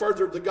somebody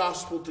furthered the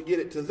gospel to get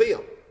it to them.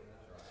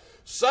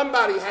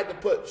 Somebody had to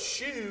put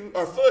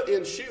foot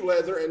in shoe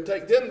leather and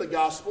take them the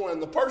gospel,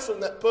 and the person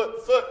that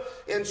put foot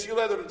in shoe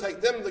leather to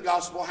take them the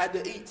gospel had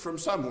to eat from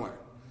somewhere.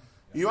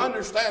 You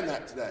understand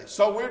that today.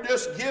 So we're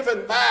just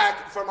giving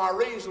back from our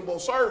reasonable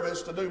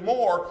service to do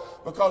more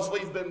because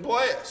we've been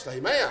blessed.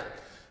 Amen.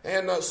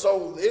 And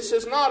so this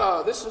is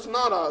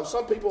not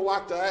some people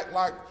like to act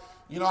like,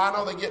 You know, I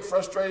know they get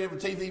frustrated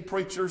with TV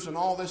preachers and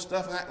all this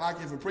stuff and act like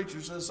if a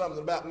preacher says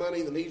something about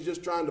money, then he's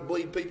just trying to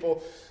bleed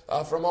people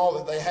from all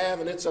that they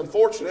have. And it's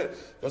unfortunate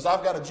because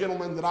I've got a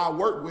gentleman that I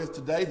work with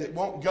today that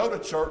won't go to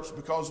church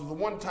because of the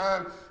one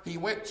time he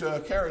went to a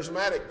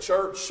charismatic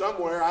church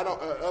somewhere,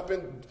 up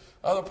in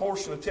other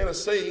portion of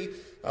Tennessee,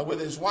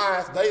 with his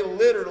wife. They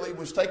literally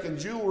was taking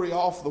jewelry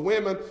off the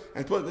women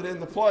and putting it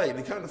in the plate.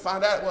 And come to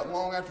find out, it wasn't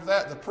long after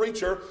that, the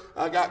preacher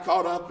got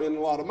caught up in a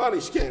lot of money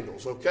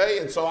scandals, okay?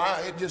 And so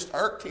it just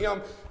irked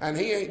him, and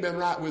he ain't been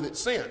right with it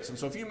since. And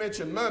so if you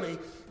mention money,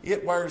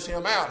 it wears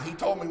him out. He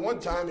told me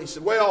one time, he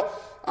said, well,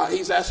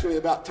 he's asking me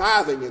about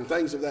tithing and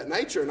things of that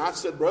nature. And I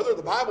said, brother,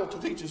 the Bible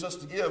teaches us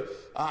to give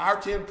our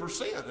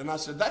 10%. And I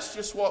said, that's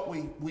just what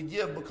we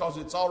give because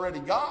it's already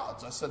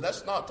God's. I said,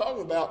 that's not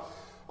talking about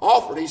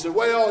offered. He said,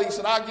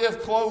 I give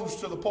clothes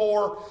to the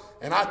poor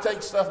and I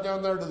take stuff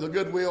down there to the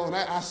Goodwill. And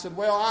I said,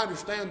 well, I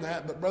understand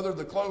that, but brother,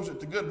 the clothes at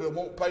the Goodwill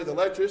won't pay the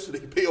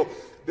electricity bill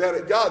down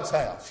at God's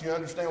house. You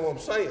understand what I'm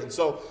saying?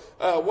 So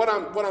what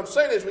I'm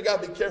saying is we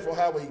got to be careful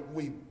how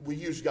we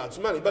use God's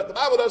money. But the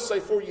Bible does say,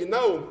 for you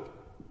know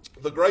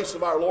the grace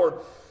of our Lord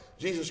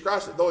Jesus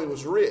Christ, that though he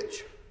was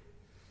rich,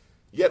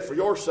 yet for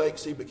your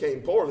sakes he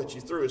became poor, that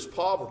you through his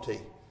poverty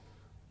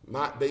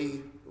might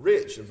be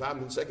rich. And if I'm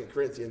in 2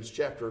 Corinthians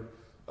chapter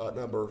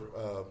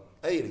number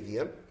 8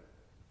 again.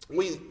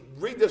 We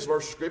read this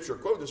verse of Scripture,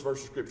 quote this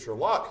verse of Scripture a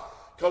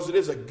lot, because it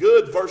is a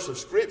good verse of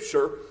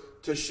Scripture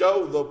to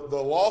show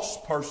the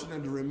lost person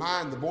and to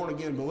remind the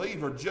born-again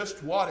believer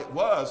just what it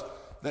was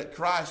that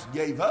Christ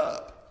gave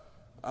up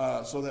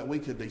so that we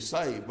could be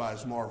saved by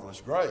his marvelous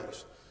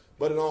grace.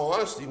 But in all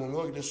honesty, when we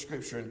look at this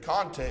Scripture in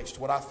context,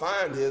 what I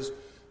find is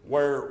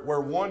where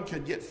one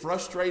could get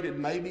frustrated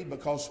maybe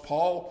because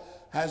Paul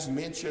has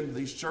mentioned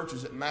these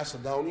churches at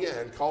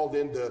Macedonia and called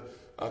into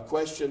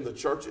question the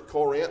church at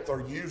Corinth,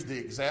 or used the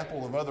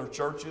example of other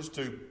churches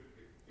to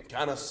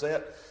kind of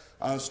set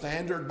a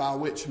standard by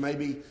which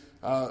maybe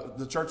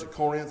the church at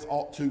Corinth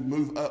ought to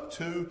move up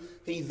to.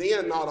 He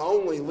then not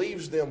only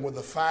leaves them with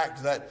the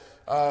fact that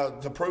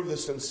to prove the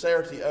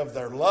sincerity of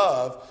their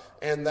love,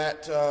 and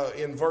that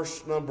in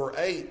verse number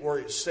 8 where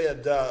it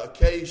said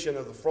occasion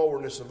of the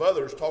forwardness of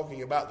others,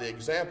 talking about the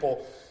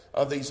example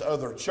of these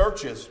other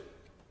churches,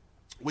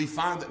 we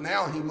find that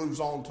now he moves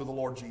on to the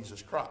Lord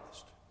Jesus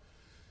Christ.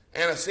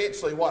 And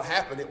essentially what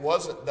happened, it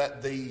wasn't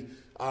that the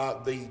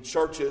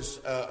churches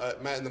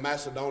in the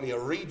Macedonia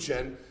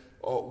region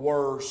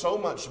were so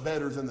much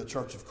better than the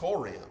church of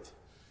Corinth.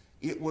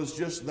 It was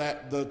just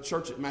that the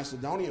church at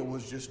Macedonia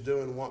was just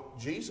doing what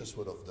Jesus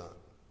would have done.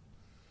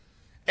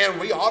 And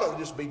we ought to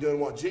just be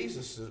doing what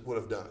Jesus would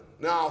have done.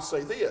 Now I'll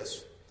say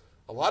this.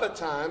 A lot of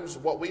times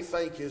what we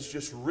think is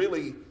just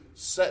really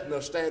setting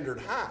a standard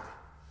high.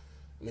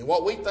 I mean,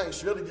 what we think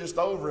is really just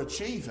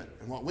overachieving,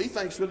 and what we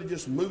think is really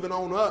just moving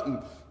on up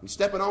and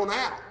stepping on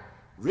out,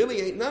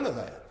 really ain't none of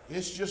that.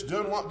 It's just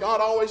doing what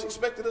God always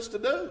expected us to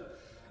do.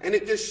 And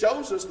it just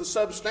shows us the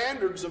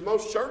substandards of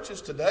most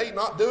churches today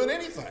not doing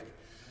anything.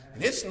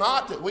 And it's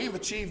not that we've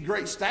achieved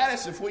great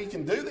status if we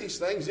can do these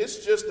things.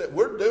 It's just that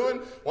we're doing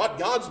what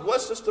God's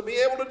blessed us to be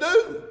able to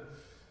do.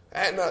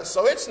 And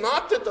so it's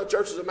not that the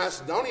churches of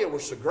Macedonia were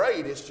so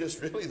great. It's just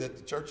really that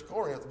the church of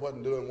Corinth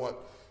wasn't doing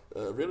what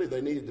really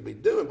they needed to be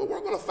doing. But we're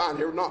going to find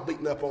here, we're not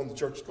beating up on the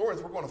church of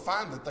Corinth, we're going to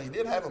find that they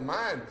did have a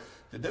mind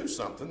to do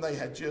something. They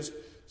had just,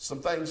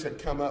 some things had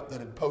come up that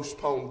had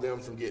postponed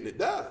them from getting it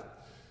done.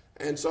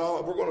 And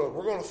so we're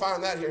going to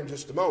find that here in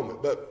just a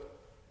moment. But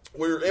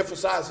we're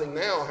emphasizing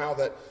now how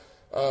that,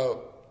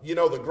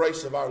 the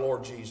grace of our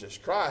Lord Jesus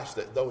Christ,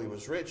 that though he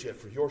was rich, yet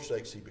for your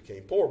sakes he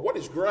became poor. What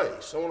is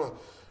grace? I want to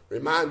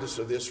remind us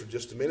of this for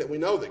just a minute. We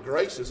know that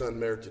grace is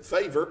unmerited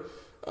favor.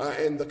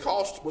 And the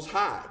cost was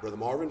high, Brother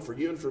Marvin, for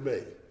you and for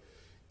me.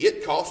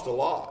 It cost a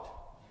lot.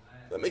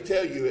 Let me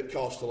tell you, it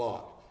cost a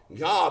lot.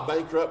 God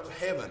bankrupt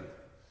heaven,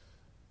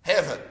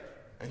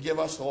 and give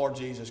us the Lord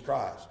Jesus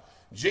Christ.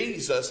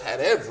 Jesus had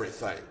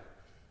everything.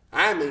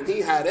 I mean, he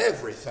had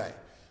everything.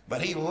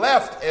 But he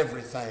left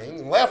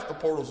everything, left the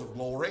portals of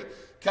glory,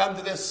 come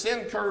to this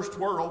sin-cursed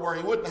world where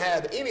he wouldn't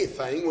have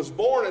anything, was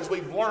born, as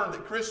we've learned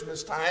at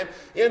Christmas time,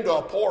 into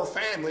a poor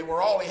family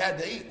where all he had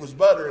to eat was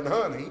butter and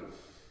honey.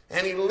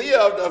 And he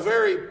lived a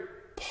very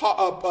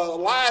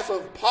life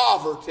of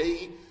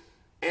poverty,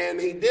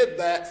 and he did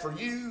that for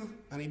you,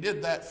 and he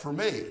did that for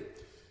me.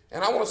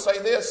 And I want to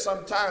say this,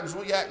 sometimes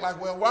we act like,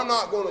 well, I'm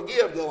not going to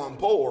give till I'm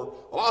poor.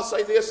 Well, I'll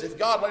say this, if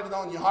God laid it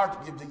on your heart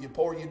to give till you're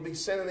poor, you'd be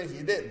sinning if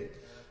you didn't.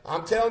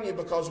 I'm telling you,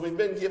 because we've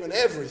been given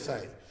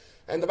everything.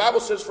 And the Bible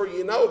says, for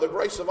you know the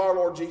grace of our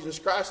Lord Jesus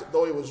Christ, that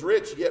though he was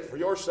rich, yet for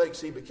your sakes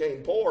he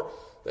became poor,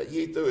 that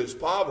ye through his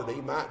poverty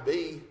might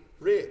be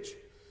rich.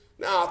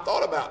 Now, I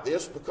thought about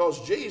this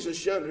because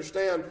Jesus, you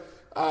understand,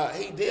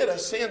 he did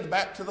ascend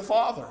back to the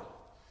Father.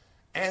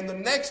 And the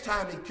next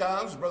time he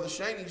comes, Brother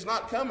Shane, he's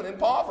not coming in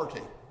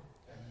poverty.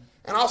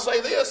 And I'll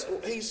say this,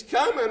 he's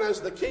coming as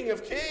the King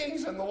of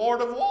Kings and the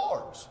Lord of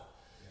Lords.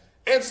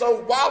 And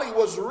so while he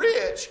was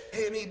rich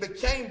and he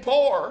became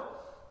poor,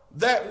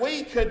 that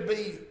we could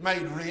be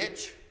made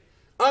rich,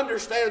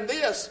 understand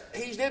this,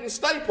 he didn't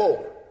stay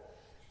poor.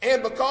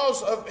 And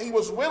because he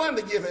was willing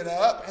to give it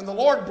up, and the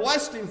Lord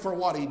blessed him for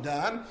what he'd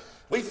done,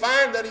 we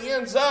find that he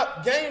ends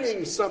up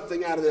gaining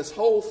something out of this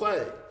whole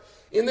thing.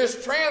 In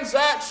this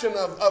transaction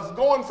of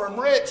going from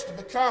rich to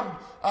become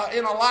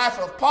in a life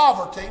of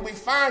poverty, we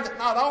find that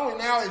not only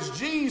now is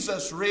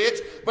Jesus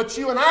rich, but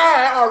you and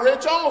I are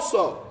rich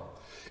also.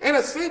 And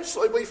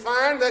essentially we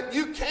find that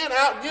you can't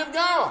outgive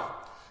God.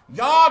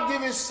 God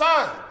gave his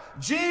Son.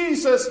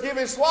 Jesus gave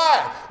his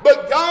life.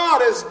 But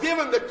God has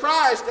given to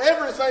Christ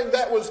everything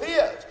that was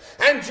his.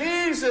 And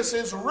Jesus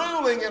is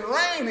ruling and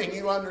reigning,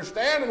 you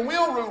understand, and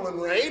we'll rule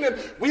and reign, and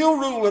we'll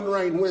rule and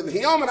reign with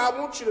him. And I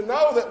want you to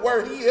know that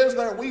where he is,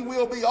 there we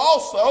will be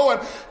also.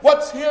 And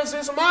what's his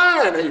is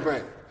mine,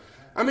 amen.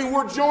 I mean,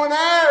 we're joint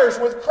heirs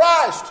with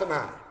Christ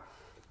tonight.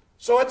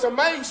 So it's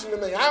amazing to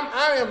me.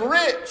 I am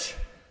rich,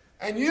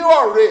 and you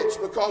are rich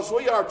because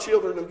we are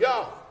children of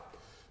God.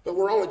 But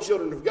we're only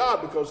children of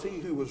God because he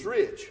who was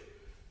rich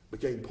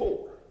became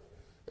poor.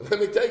 And let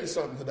me tell you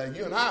something today.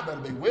 You and I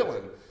better be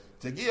willing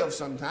to give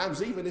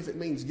sometimes, even if it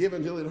means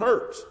giving till it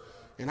hurts.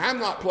 And I'm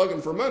not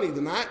plugging for money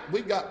tonight.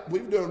 We've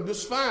done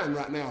just fine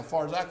right now, as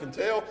far as I can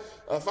tell,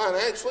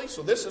 financially.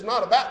 So this is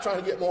not about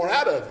trying to get more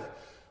out of it.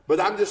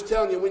 But I'm just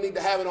telling you, we need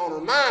to have it on our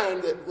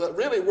mind that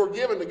really we're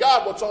giving to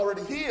God what's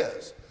already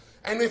his.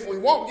 And if we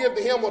won't give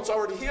to him what's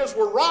already his,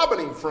 we're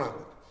robbing him from it.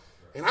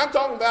 And I'm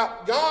talking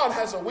about God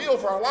has a will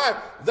for our life.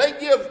 They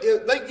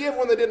give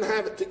when they didn't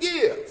have it to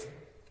give.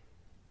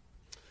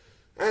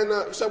 And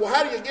you say, well,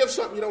 how do you give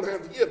something you don't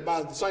have to give?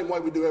 By the same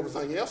way we do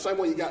everything else. Same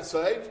way you got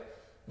saved,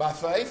 by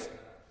faith.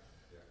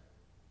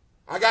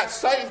 I got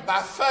saved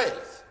by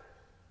faith.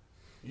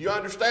 You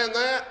understand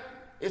that?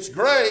 It's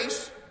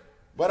grace,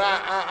 but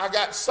I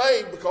got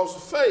saved because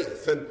of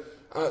faith.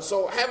 And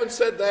so having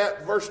said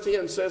that, verse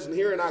 10 says, and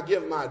herein I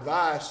give my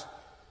advice,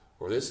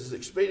 for this is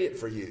expedient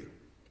for you,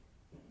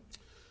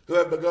 who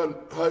have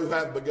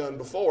begun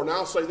before. Now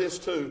I'll say this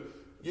too,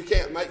 you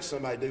can't make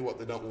somebody do what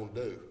they don't want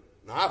to do.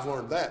 Now I've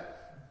learned that.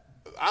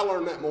 I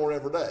learn that more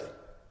every day.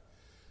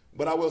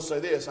 But I will say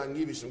this, I can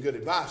give you some good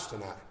advice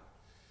tonight.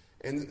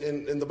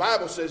 And the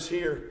Bible says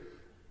here,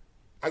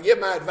 I give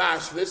my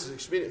advice, for this is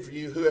expedient for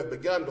you who have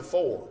begun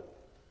before,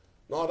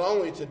 not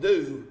only to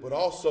do, but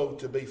also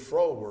to be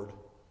forward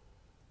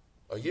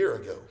a year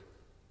ago.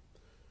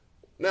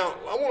 Now,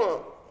 I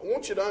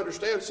want you to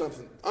understand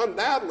something.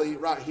 Undoubtedly,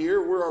 right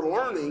here, we are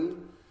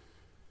learning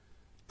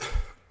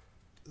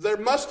there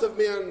must have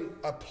been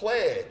a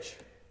pledge.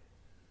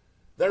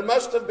 There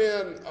must have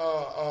been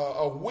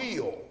a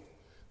will.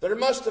 There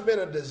must have been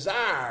a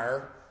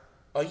desire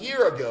a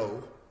year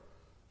ago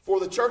for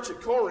the church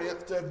at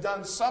Corinth to have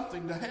done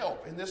something to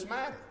help in this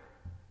matter.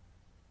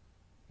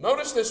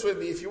 Notice this with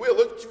me, if you will.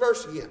 Look at your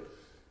verse again.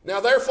 Now,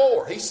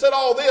 therefore, he said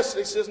all this, and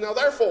he says, now,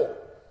 therefore,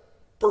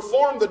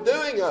 perform the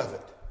doing of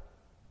it.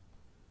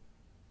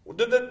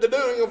 The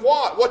doing of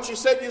what? What you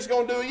said you was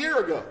going to do a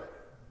year ago.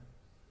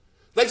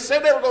 They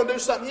said they were going to do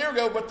something a year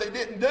ago, but they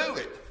didn't do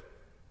it.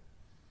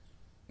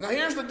 Now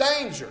here's the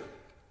danger.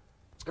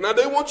 And I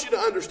do want you to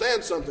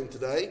understand something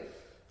today.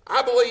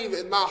 I believe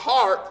in my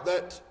heart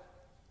that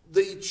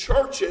the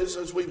churches,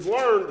 as we've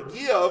learned,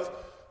 give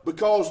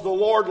because the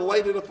Lord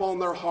laid it upon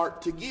their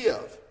heart to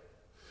give.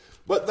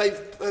 But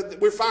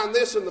we find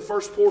this in the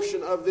first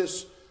portion of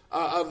this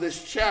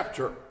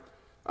chapter.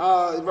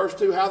 In verse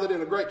 2, how that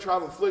in a great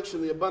trial of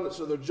affliction, the abundance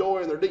of their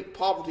joy and their deep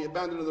poverty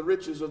abounded in the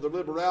riches of their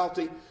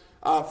liberality.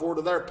 For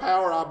to their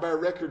power I bear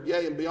record,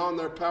 yea, and beyond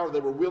their power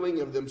they were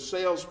willing of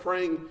themselves,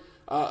 praying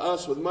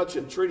us with much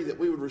entreaty that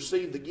we would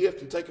receive the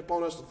gift and take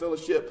upon us the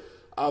fellowship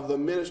of the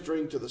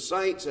ministering to the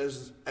saints.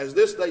 As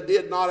this they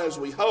did not as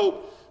we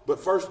hope, but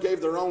first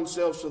gave their own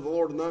selves to the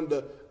Lord and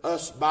unto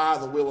us by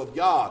the will of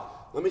God.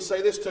 Let me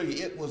say this to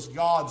you. It was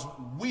God's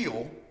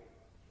will,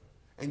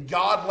 and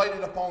God laid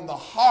it upon the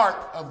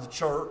heart of the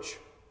church.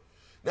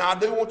 Now I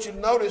do want you to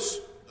notice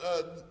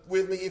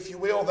with me, if you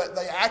will, that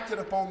they acted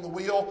upon the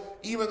will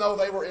even though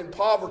they were in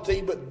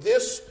poverty. But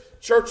this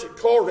church at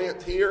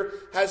Corinth here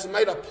has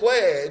made a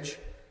pledge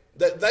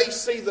that they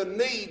see the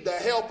need to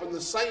help in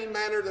the same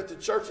manner that the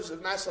churches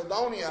of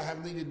Macedonia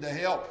have needed to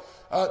help,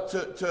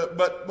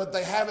 but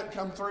they haven't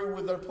come through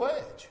with their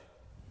pledge.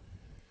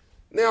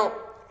 Now,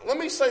 let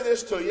me say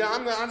this to you.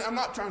 I'm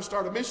not trying to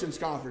start a missions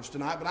conference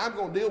tonight, but I'm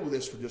going to deal with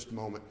this for just a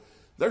moment.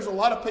 There's a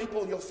lot of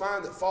people you'll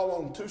find that fall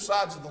on two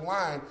sides of the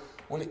line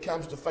when it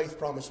comes to Faith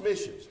Promise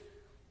Missions.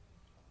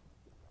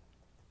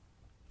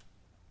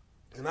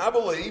 And I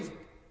believe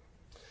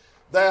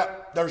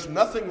that there's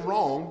nothing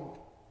wrong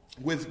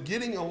with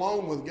getting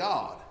alone with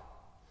God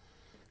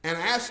and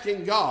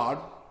asking God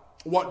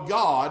what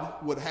God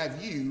would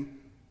have you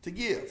to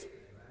give.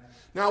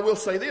 Now, I will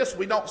say this.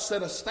 We don't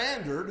set a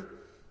standard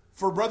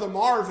for Brother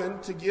Marvin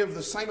to give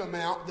the same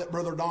amount that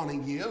Brother Donnie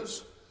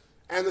gives,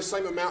 and the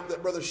same amount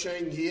that Brother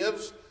Shane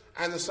gives,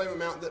 and the same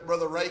amount that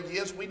Brother Ray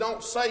gives. We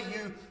don't say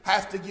you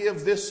have to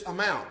give this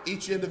amount,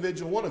 each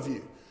individual one of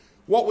you.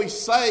 What we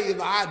say in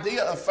the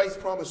idea of Faith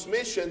Promise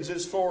Missions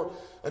is for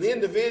an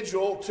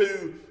individual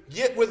to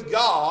get with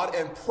God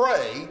and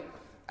pray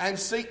and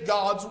seek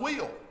God's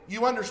will.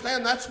 You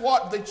understand that's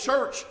what the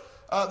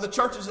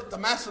churches at the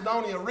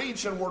Macedonia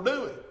region were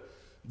doing.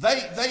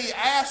 They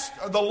asked,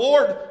 the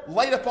Lord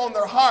laid upon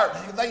their heart,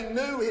 they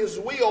knew His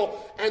will,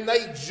 and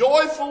they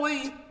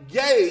joyfully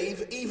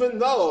gave even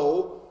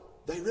though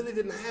they really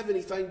didn't have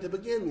anything to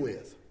begin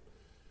with.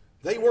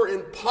 They were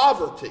in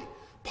poverty.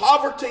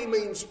 Poverty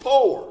means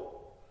poor.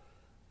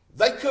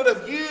 They could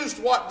have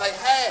used what they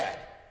had.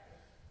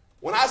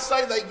 When I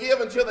say they give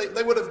until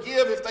they would have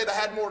give if they'd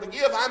have had more to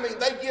give, I mean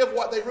they give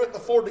what they couldn't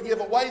afford to give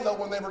away, though,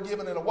 when they were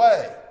giving it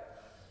away.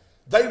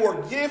 They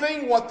were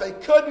giving what they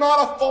could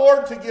not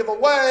afford to give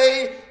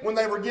away when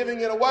they were giving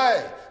it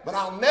away. But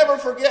I'll never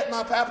forget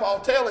my papa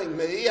telling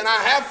me, and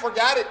I have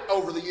forgot it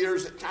over the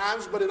years at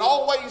times, but it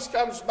always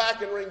comes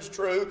back and rings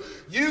true.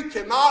 You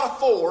cannot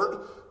afford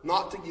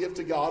not to give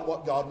to God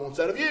what God wants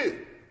out of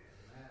you.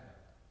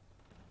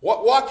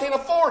 Why can't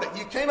afford it?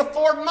 You can't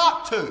afford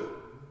not to.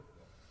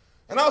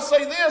 And I'll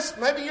say this,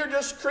 maybe you're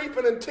just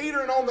creeping and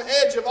teetering on the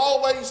edge of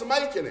always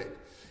making it.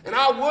 And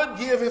I would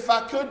give if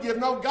I could give.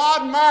 No,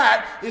 God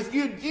might, if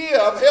you give,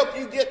 help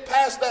you get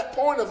past that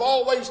point of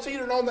always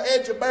teetering on the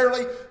edge of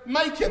barely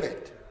making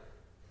it.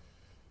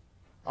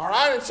 All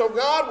right, and so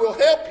God will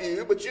help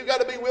you, but you've got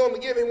to be willing to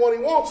give Him what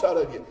He wants out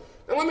of you.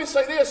 And let me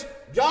say this,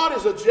 God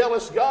is a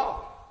jealous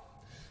God.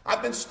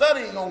 I've been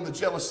studying on the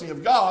jealousy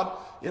of God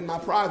in my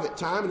private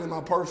time and in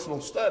my personal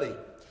study.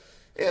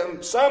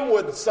 And some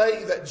would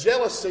say that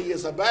jealousy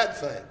is a bad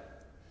thing.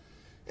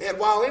 And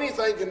while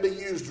anything can be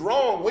used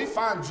wrong, we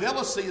find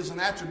jealousy is an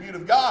attribute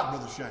of God,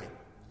 Brother Shane.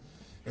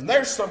 And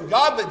there's some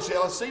godly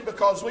jealousy,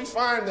 because we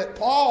find that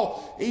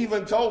Paul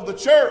even told the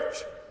church,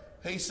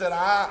 he said,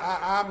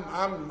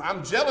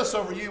 I'm jealous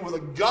over you with a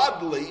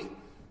godly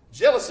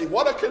jealousy.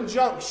 What a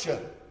conjunction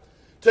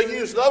to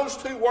use those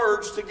two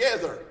words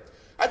together.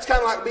 That's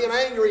kind of like being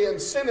angry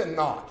and sinning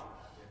not.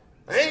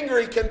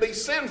 Angry can be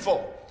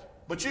sinful,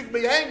 but you can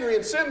be angry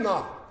and sin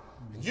not.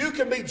 You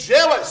can be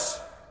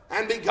jealous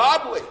and be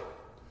godly.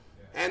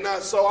 And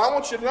so I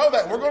want you to know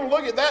that. We're going to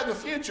look at that in the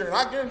future. And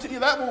I guarantee you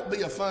that won't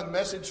be a fun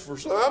message for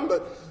some,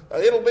 but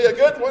it'll be a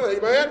good one,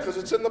 amen, because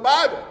it's in the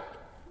Bible.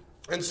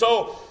 And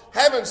so,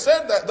 having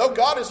said that, though,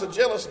 God is a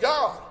jealous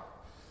God.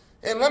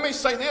 And let me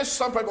say this,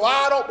 some people,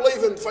 I don't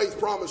believe in Faith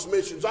Promise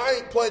Missions. I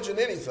ain't pledging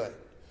anything.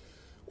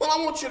 Well,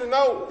 I want you to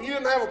know you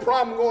didn't have a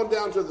problem going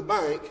down to the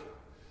bank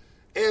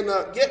and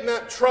getting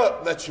that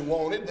truck that you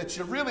wanted, that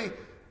you really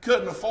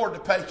couldn't afford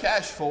to pay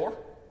cash for.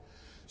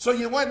 So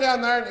you went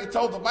down there and you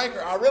told the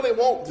banker, I really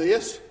want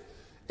this,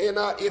 and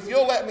if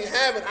you'll let me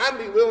have it, I'd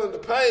be willing to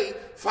pay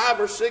 5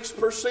 or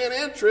 6%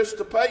 interest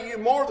to pay you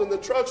more than the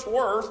truck's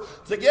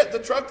worth to get the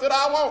truck that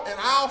I want. And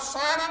I'll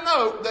sign a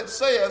note that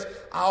says,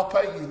 I'll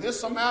pay you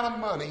this amount of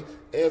money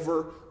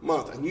every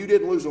month. And you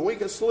didn't lose a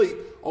wink of sleep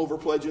over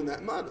pledging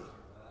that money.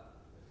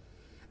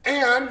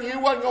 And you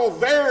wasn't going to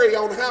vary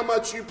on how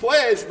much you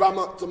pledged by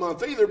month to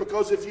month either,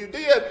 because if you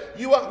did,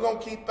 you wasn't going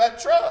to keep that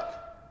truck.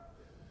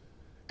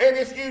 And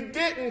if you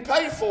didn't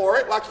pay for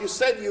it like you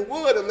said you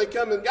would and they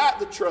come and got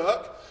the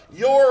truck,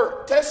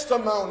 your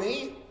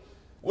testimony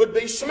would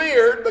be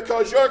smeared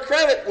because your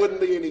credit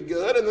wouldn't be any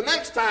good. And the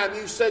next time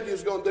you said you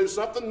was going to do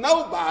something,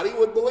 nobody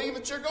would believe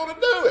that you're going to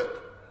do it.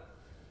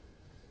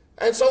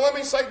 And so let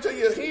me say to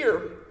you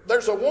here,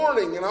 there's a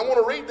warning, and I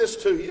want to read this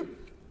to you.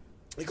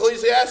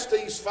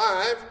 Ecclesiastes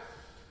 5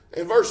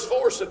 and verse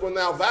 4 said, when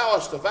thou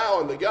vowest a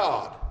vow unto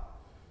God,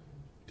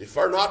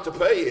 defer not to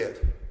pay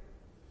it,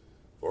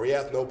 for he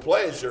hath no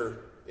pleasure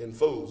in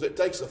fools. It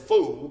takes a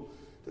fool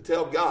to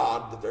tell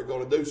God that they're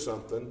going to do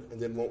something and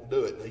then won't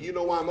do it. Now, you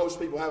know why most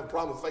people have a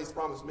problem with Faith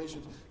Promise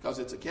Missions? Because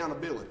it's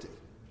accountability.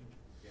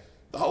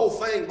 The whole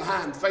thing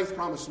behind Faith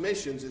Promise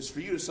Missions is for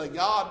you to say,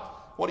 God,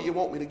 what do you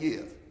want me to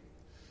give?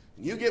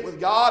 And you get with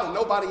God and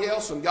nobody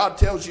else, and God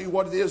tells you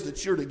what it is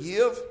that you're to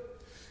give.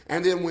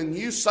 And then when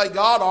you say,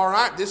 God, all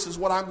right, this is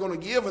what I'm going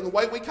to give, and the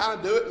way we kind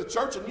of do it in the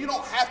church, and you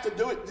don't have to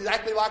do it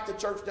exactly like the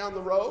church down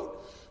the road,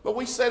 but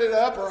we set it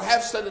up or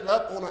have set it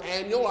up on an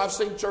annual. I've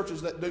seen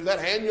churches that do that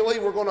annually.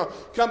 We're going to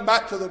come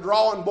back to the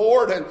drawing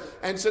board.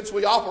 And since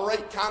we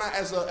operate kind of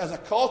as a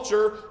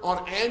culture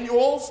on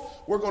annuals,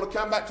 we're going to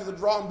come back to the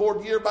drawing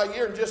board year by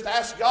year and just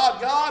ask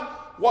God, God,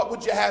 what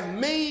would you have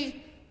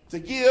me to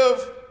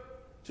give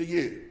to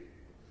you?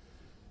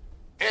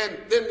 And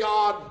then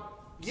God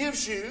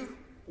gives you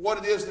what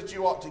it is that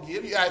you ought to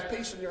give. You have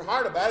peace in your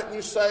heart about it, and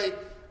you say,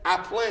 I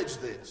pledge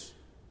this.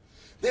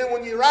 Then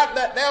when you write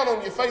that down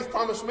on your Faith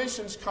Promise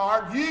Missions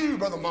card, you,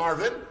 Brother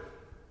Marvin,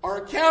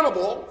 are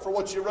accountable for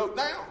what you wrote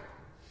down.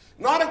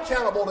 Not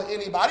accountable to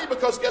anybody,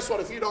 because guess what?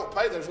 If you don't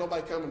pay, there's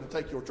nobody coming to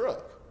take your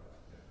truck.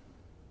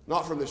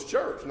 Not from this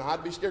church. Now,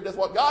 I'd be scared to death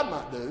what God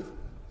might do.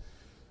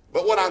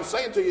 But what I'm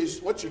saying to you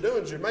is what you're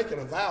doing is you're making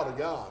a vow to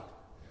God.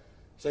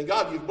 Saying,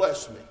 God, you've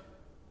blessed me.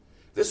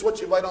 This is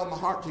what you've laid on my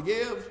heart to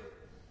give.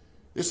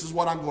 This is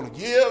what I'm going to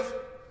give.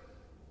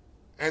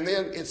 And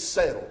then it's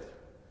settled.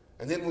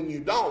 And then when you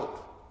don't,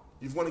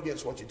 you've went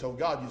against what you told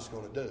God you was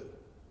going to do.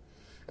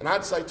 And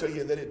I'd say to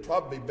you that it'd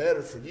probably be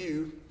better for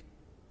you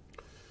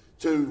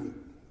to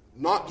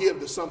not give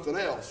to something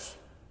else,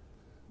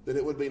 than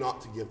it would be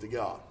not to give to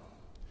God.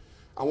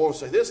 I want to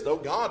say this, though.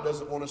 God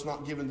doesn't want us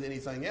not giving to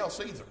anything else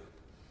either.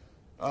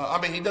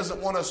 He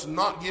doesn't want us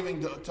not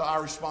giving to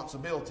our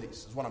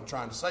responsibilities, is what I'm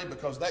trying to say,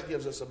 because that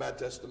gives us a bad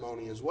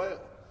testimony as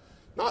well.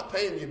 Not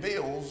paying your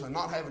bills and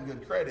not having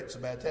good credit is a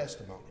bad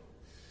testimony.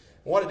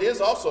 What it is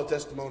also a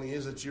testimony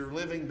is that you're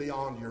living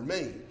beyond your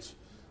means.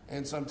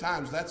 And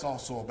sometimes that's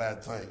also a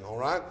bad thing, all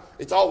right?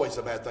 It's always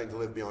a bad thing to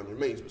live beyond your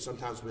means, but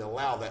sometimes we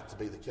allow that to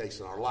be the case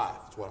in our life.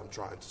 That's what I'm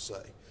trying to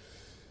say.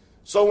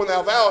 So when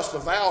thou vowest a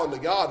vow unto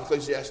God,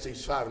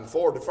 Ecclesiastes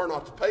 5:4, defer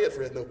not to pay it,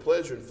 for it hath no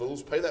pleasure in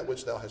fools. Pay that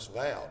which thou hast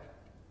vowed.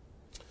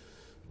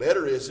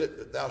 Better is it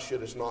that thou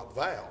shouldest not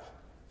vow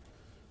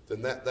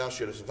than that thou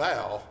shouldest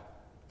vow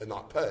and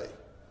not pay.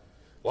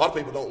 A lot of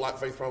people don't like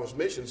Faith Promise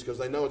Missions because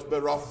they know it's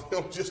better off for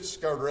them just to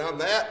skirt around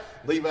that,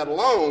 leave that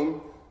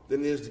alone,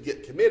 than it is to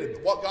get committed.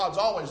 But what God's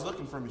always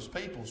looking from his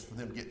people is for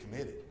them to get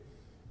committed.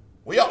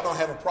 We ought not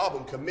have a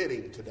problem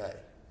committing today.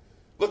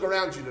 Look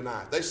around you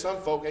tonight.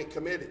 Some folk ain't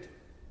committed.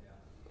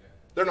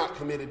 They're not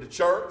committed to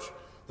church.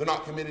 They're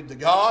not committed to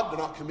God. They're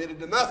not committed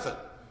to nothing.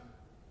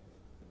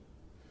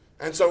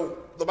 And so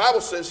the Bible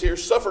says here,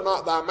 suffer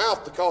not thy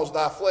mouth to cause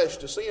thy flesh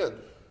to sin.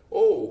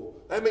 Oh,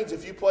 that means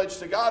if you pledge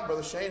to God,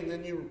 Brother Shane, and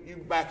then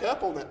you back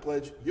up on that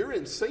pledge, you're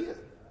in sin.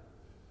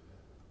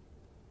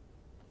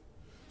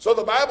 So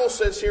the Bible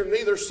says here,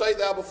 neither say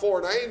thou before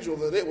an angel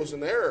that it was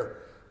an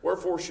error.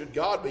 Wherefore should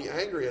God be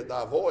angry at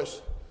thy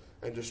voice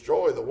and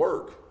destroy the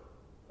work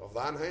of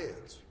thine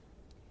hands?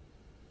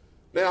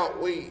 Now,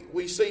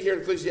 we see here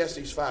in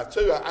Ecclesiastes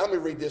 5:2, let me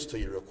read this to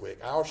you real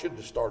quick. I should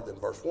have started in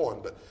verse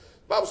 1, but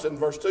the Bible said in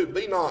verse 2,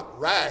 be not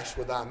rash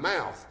with thy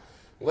mouth,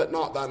 let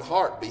not thine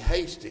heart be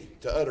hasty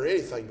to utter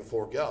anything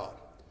before God.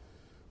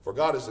 For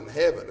God is in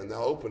heaven, and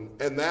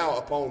thou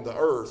upon the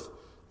earth,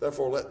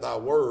 therefore let thy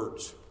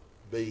words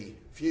be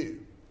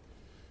few.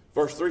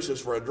 Verse 3 says,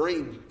 for a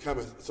dream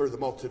cometh through the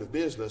multitude of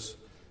business,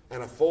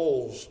 and a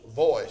fool's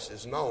voice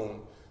is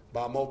known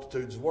by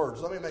multitudes of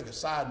words. Let me make a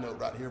side note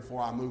right here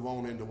before I move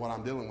on into what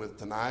I'm dealing with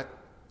tonight.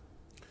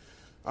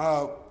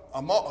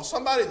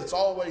 Somebody that's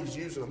always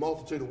using a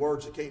multitude of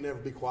words that can't never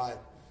be quiet.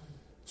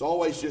 It's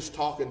always just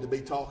talking to be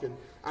talking.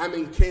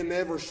 Can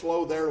never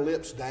slow their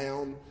lips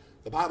down.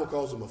 The Bible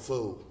calls them a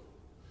fool.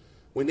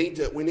 We need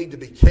to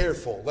be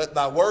careful. Let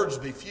thy words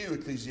be few,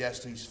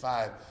 Ecclesiastes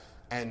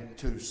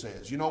 5:2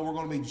 says. We're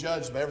going to be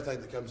judged by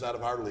everything that comes out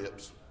of our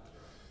lips.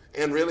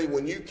 And really,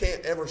 when you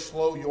can't ever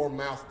slow your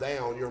mouth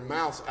down, your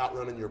mouth's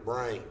outrunning your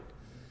brain.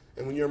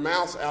 And when your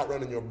mouth's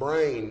outrunning your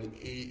brain,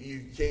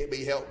 you can't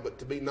be helped but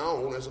to be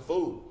known as a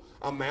fool.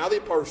 A mouthy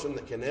person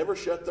that can never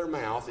shut their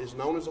mouth is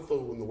known as a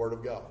fool in the Word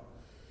of God.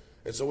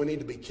 And so we need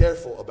to be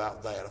careful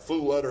about that. A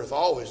fool uttereth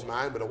all his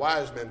mind, but a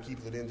wise man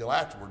keepeth it in till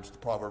afterwards, the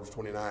Proverbs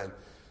 29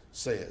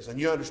 says. And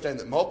you understand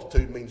that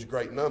multitude means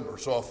great number.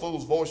 So a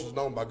fool's voice is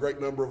known by a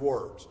great number of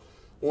words.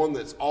 One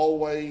that's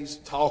always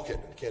talking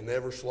and can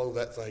never slow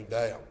that thing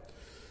down.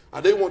 I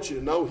do want you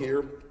to know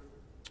here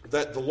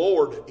that the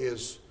Lord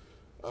is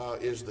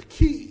the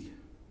key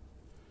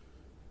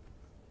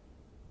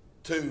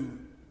to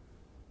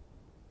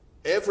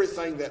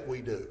everything that we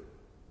do.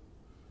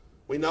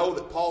 We know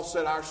that Paul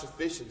said our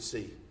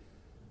sufficiency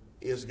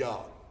is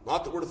God.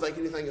 Not that we're to think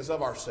anything is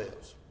of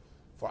ourselves,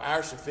 for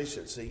our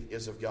sufficiency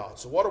is of God.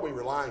 So what are we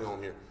relying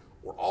on here?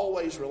 We're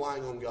always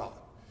relying on God.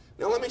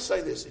 Now let me say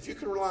this. If you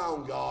can rely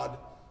on God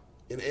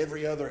in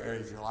every other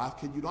area of your life,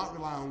 can you not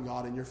rely on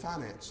God in your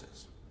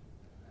finances?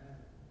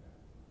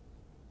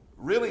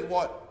 Really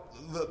what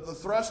the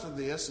thrust of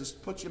this is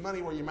put your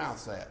money where your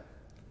mouth's at.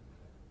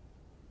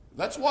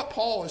 That's what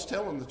Paul is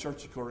telling the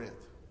church of Corinth.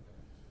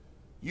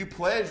 You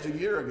pledged a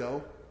year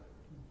ago.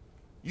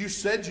 You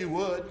said you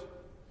would.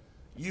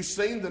 You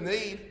seen the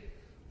need.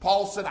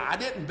 Paul said, I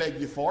didn't beg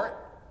you for it.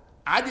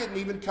 I didn't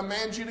even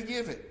command you to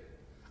give it.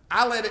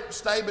 I let it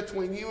stay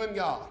between you and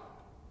God.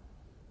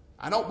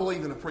 I don't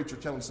believe in a preacher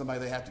telling somebody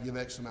they have to give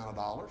X amount of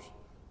dollars.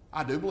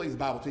 I do believe the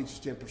Bible teaches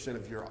 10%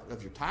 of your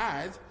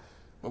tithe.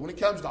 But when it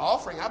comes to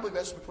offering, I believe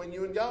that's between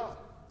you and God.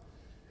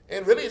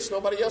 And really, it's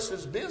nobody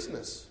else's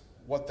business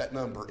what that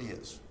number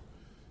is.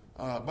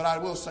 But I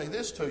will say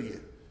this to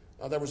you.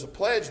 There was a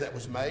pledge that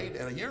was made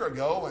a year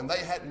ago, and they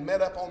hadn't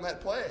met up on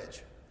that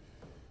pledge.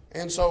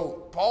 And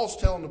so Paul's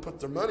telling them to put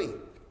their money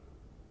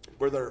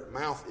where their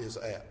mouth is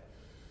at.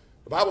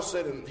 The Bible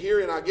said, and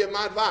herein I give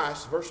my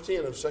advice, verse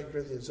 10 of 2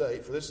 Corinthians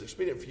 8, for this is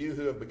expedient for you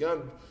who have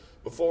begun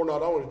before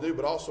not only to do,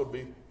 but also to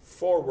be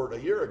forward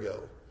a year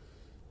ago.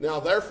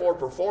 Now, therefore,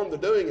 perform the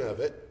doing of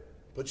it.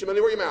 Put your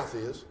money where your mouth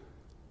is.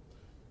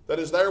 That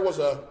is, there was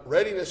a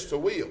readiness to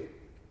will.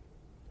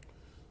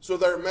 So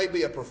there may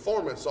be a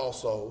performance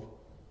also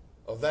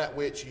of that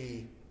which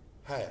ye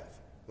have.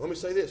 Let me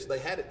say this. They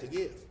had it to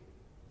give.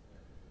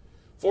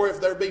 For if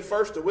there be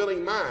first a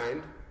willing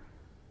mind,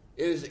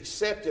 it is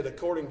accepted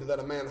according to that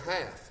a man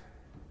hath,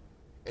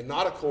 and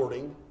not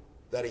according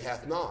that he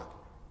hath not.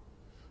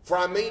 For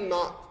I mean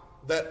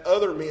not that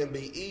other men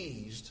be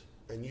eased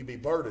and you be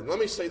burdened. Let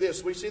me say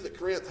this. We see that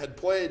Corinth had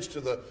pledged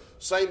to the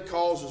same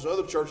cause as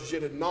other churches,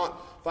 yet had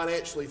not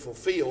financially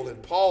fulfilled.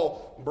 And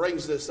Paul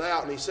brings this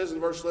out, and he says in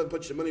verse 11,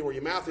 put your money where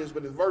your mouth is.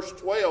 But in verse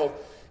 12,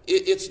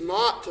 it's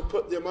not to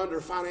put them under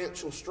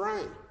financial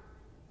strain.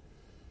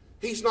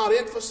 He's not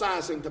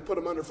emphasizing to put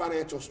them under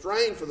financial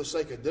strain for the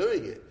sake of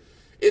doing it.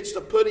 It's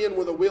to put in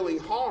with a willing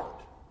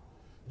heart.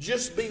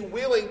 Just be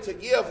willing to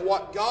give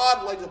what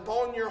God lays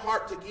upon your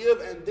heart to give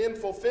and then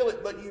fulfill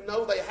it. But you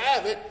know they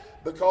have it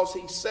because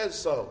he says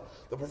so.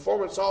 The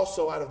performance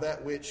also out of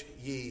that which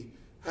ye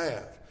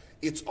have.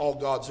 It's all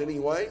God's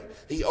anyway.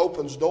 He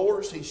opens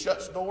doors. He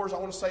shuts doors. I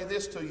want to say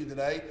this to you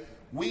today.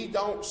 We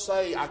don't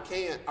say I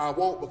can't, I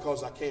won't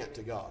because I can't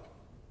to God.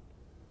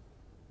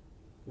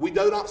 We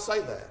do not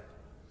say that.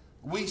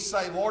 We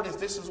say, Lord, if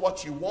this is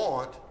what you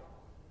want,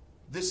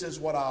 this is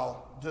what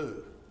I'll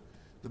do.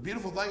 The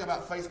beautiful thing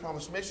about Faith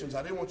Promise Missions,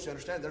 I do want you to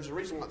understand, there's a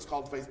reason why it's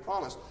called Faith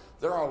Promise.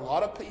 There are a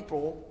lot of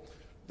people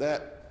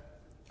that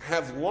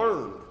have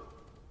learned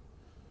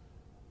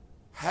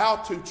how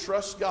to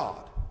trust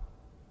God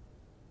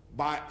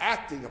by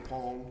acting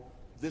upon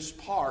this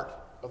part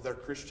of their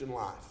Christian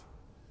life.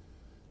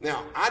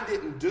 Now, I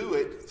didn't do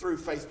it through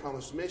Faith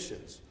Promise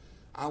Missions.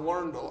 I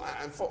learned,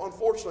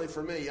 unfortunately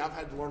for me, I've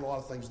had to learn a lot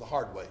of things the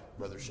hard way,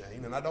 Brother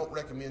Shane, and I don't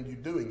recommend you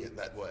doing it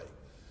that way.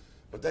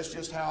 But that's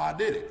just how I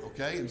did it,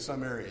 okay, in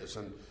some areas.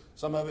 And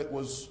some of it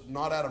was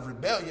not out of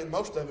rebellion.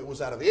 Most of it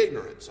was out of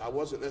ignorance. I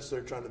wasn't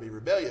necessarily trying to be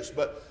rebellious.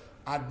 But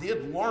I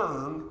did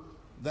learn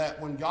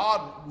that when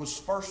God was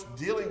first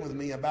dealing with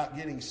me about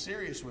getting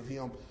serious with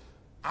him,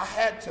 I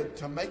had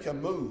to make a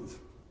move.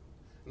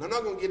 And I'm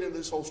not going to get into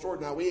this whole story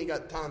now. We ain't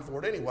got time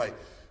for it anyway.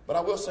 But I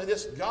will say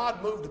this.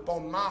 God moved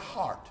upon my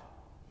heart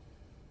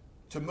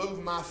to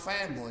move my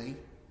family,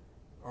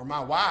 or my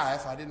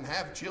wife. I didn't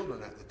have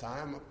children at the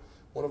time.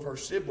 One of her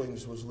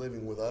siblings was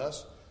living with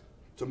us,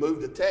 to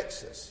move to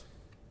Texas.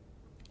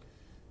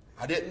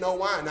 I didn't know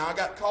why. Now, I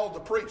got called to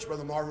preach,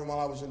 Brother Marvin, while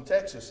I was in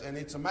Texas. And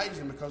it's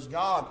amazing because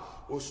God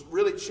was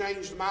really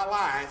changed my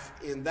life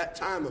in that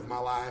time of my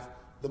life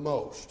the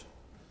most.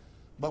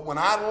 But when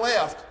I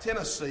left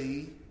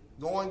Tennessee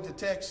going to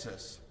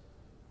Texas,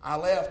 I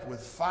left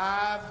with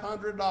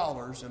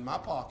 $500 in my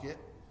pocket,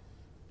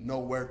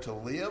 nowhere to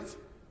live.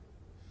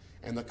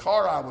 And the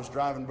car I was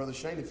driving, Brother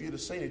Shane, if you'd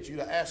have seen it, you'd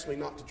have asked me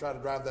not to try to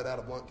drive that out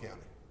of Blount County.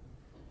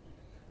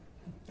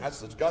 That's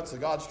the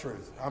God's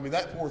truth. I mean,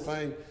 that poor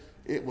thing,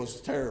 it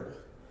was terrible.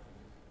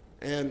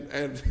 And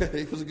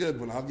it was a good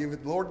one. I'll give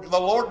it. The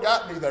Lord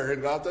got me there,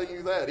 and I'll tell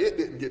you that. It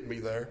didn't get me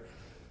there.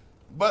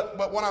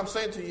 But what I'm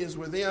saying to you is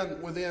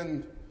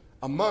within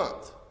a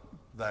month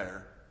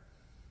there,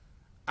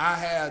 I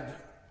had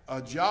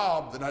a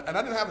job, and I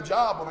didn't have a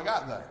job when I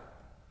got there.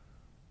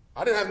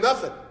 I didn't have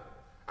nothing.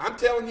 I'm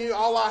telling you,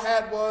 all I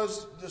had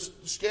was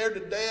just scared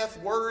to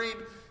death, worried,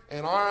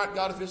 and all right,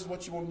 God, if this is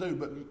what you want to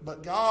do.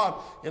 But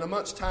God, in a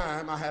month's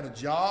time, I had a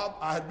job.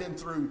 I had been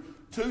through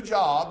 2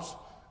 jobs,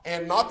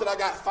 and not that I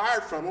got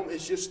fired from them.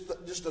 It's just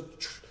a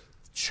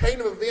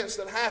chain of events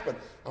that happened.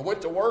 I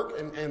went to work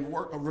and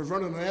I was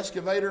running an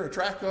excavator, a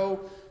trackhoe,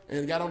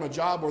 and got on a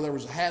job where there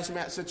was a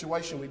hazmat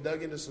situation. We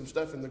dug into some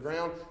stuff in the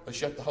ground. They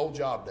shut the whole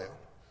job down.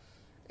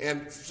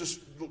 And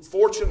just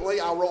fortunately,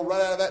 I rolled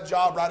right out of that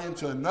job right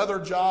into another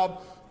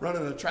job,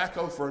 running a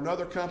trackhoe for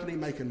another company,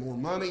 making more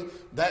money.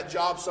 That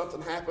job, something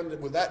happened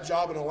with that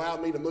job and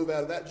allowed me to move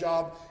out of that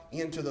job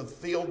into the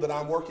field that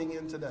I'm working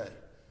in today.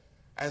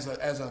 As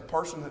a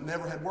person that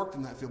never had worked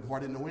in that field before,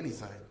 I didn't know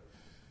anything.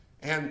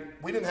 And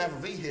we didn't have a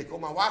vehicle.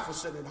 My wife was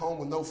sitting at home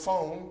with no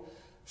phone,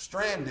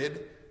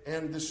 stranded.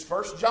 And this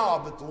first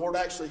job that the Lord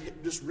actually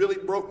just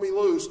really broke me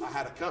loose, I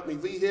had a company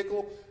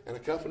vehicle and a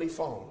company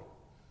phone.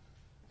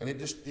 And it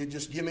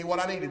just gave me what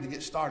I needed to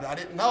get started. I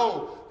didn't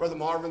know, Brother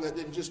Marvin, that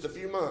in just a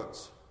few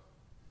months,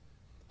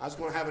 I was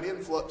going to have an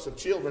influx of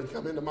children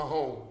come into my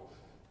home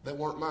that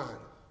weren't mine.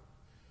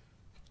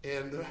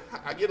 And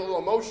I get a little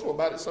emotional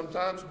about it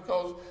sometimes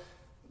because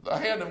the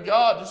hand of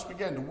God just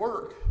began to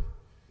work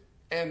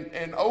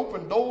and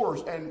open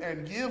doors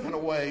and give in a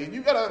way. And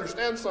you've got to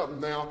understand something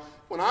now.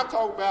 When I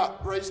talk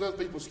about raising other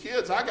people's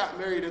kids, I got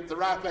married at the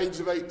ripe age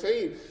of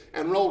 18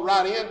 and rolled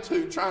right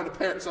into trying to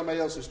parent somebody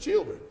else's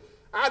children.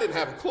 I didn't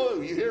have a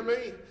clue, you hear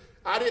me?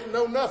 I didn't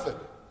know nothing.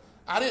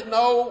 I didn't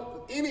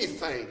know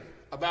anything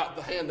about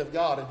the hand of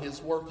God and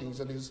his workings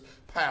and his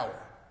power.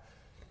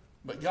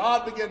 But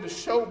God began to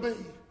show me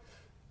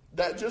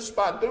that just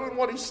by doing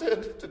what he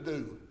said to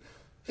do,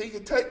 he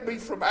could take me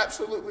from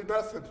absolutely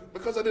nothing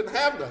because I didn't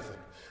have nothing.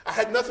 I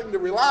had nothing to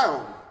rely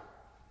on,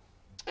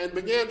 and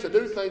began to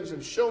do things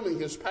and show me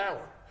his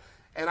power.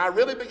 And I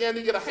really began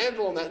to get a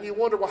handle on that. And you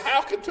wonder, well,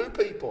 how could 2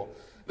 people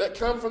that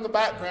come from the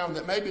background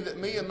that maybe that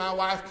me and my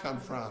wife come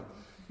from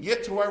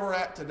get to where we're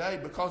at today?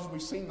 Because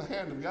we've seen the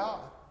hand of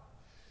God.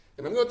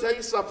 And I'm going to tell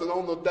you something.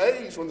 On the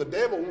days when the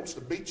devil wants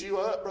to beat you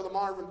up, Brother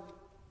Marvin,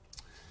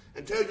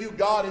 and tell you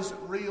God isn't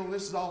real,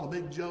 this is all a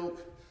big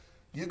joke,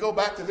 You go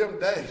back to them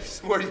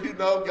days where you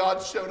know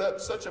God showed up in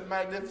such a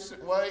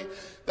magnificent way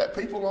that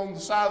people on the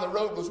side of the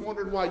road was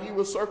wondering why you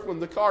were circling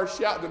the car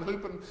shouting and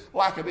hooping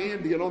like an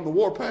Indian on the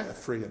warpath,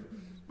 friend.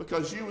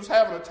 Because you was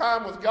having a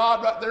time with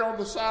God right there on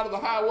the side of the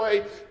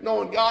highway,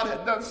 knowing God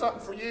had done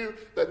something for you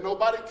that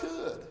nobody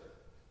could.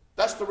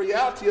 That's the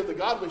reality of the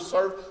God we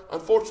serve.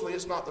 Unfortunately,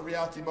 it's not the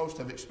reality most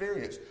have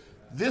experienced.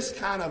 This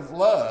kind of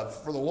love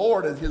for the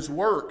Lord and His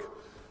work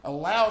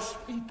allows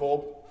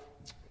people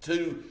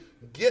to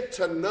get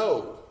to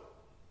know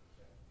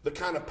the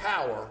kind of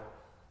power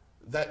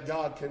that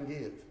God can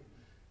give.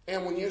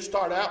 And when you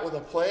start out with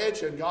a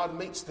pledge and God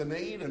meets the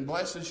need and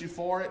blesses you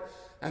for it,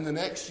 and the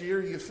next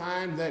year you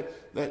find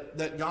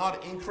that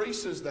God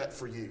increases that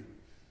for you.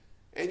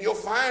 And you'll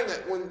find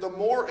that when the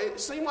more, it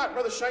seemed like,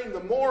 Brother Shane,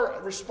 the more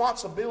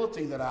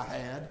responsibility that I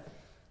had.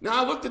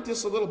 Now I looked at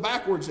this a little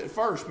backwards at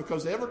first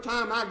because every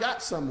time I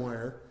got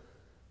somewhere,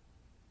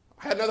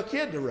 I had another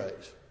kid to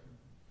raise.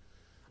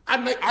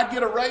 I'd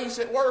get a raise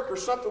at work or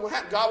something would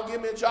happen. God would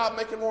give me a job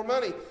making more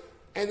money.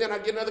 And then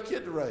I'd get another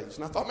kid to raise.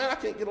 And I thought, man, I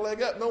can't get a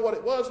leg up. No, what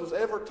it was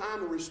every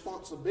time a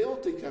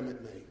responsibility come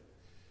at me.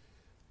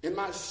 In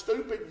my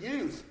stupid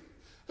youth,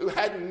 who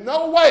had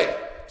no way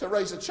to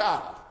raise a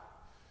child,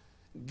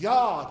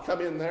 God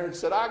come in there and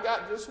said, I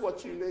got just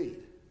what you need.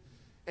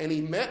 And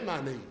He met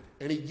my need.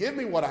 And He gave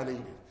me what I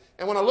needed.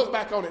 And when I look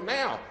back on it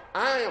now,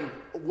 I am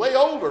way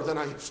older than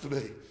I used to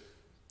be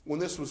when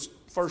this was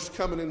first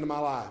coming into my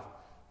life.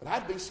 But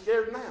I'd be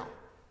scared now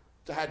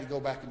to have to go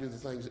back and do the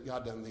things that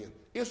God done then.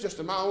 It was just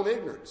in my own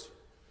ignorance.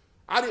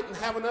 I didn't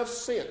have enough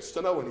sense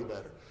to know any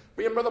better.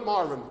 Me and Brother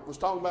Marvin was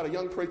talking about a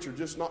young preacher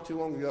just not too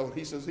long ago. And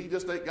he says he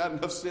just ain't got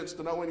enough sense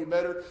to know any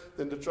better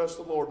than to trust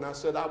the Lord. And I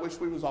said, I wish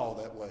we was all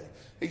that way.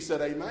 He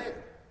said, amen.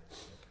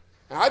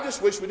 And I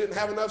just wish we didn't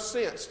have enough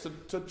sense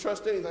to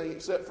trust anything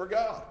except for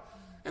God.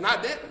 And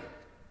I didn't.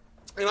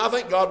 And I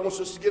think God wants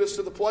us to get us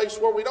to the place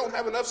where we don't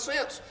have enough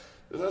sense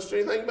to trust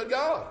anything but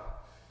God.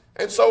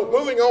 And so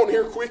moving on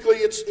here quickly,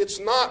 it's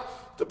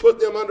not to put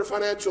them under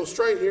financial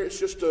strain here. It's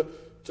just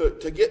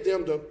to get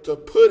them to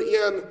put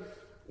in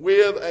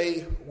with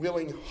a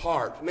willing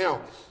heart.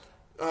 Now,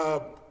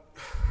 I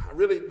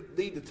really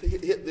need to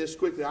hit this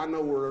quickly. I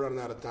know we're running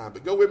out of time,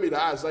 but go with me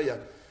to Isaiah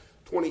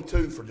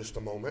 22 for just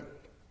a moment.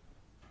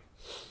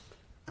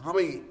 Let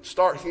me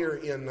start here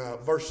in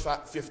verse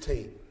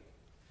 15.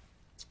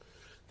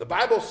 The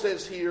Bible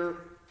says here,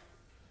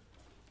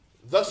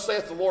 thus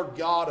saith the Lord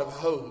God of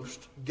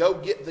hosts, go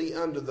get thee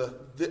unto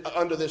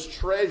this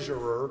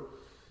treasurer,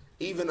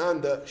 even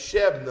unto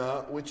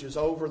Shebna, which is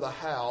over the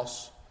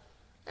house,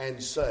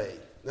 and say.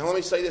 Now let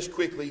me say this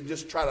quickly,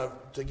 just try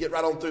to get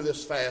right on through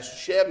this fast.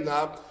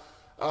 Shebna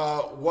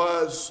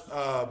was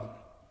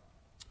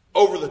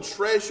over the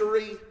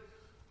treasury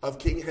of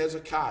King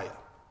Hezekiah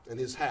and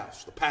his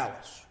house, the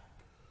palace.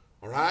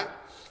 All right?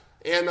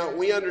 And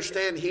we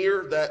understand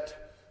here that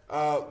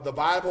the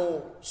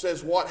Bible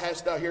says, what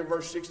hast thou here,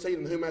 verse 16,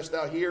 and whom hast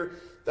thou here?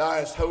 Thou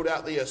hast hoed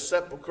out thee a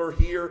sepulchre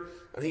here,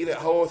 and he that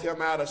hoeth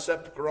him out a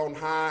sepulchre on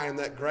high, and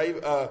that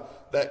graveth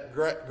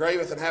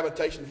an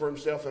habitation for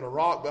himself in a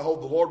rock.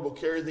 Behold, the Lord will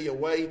carry thee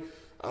away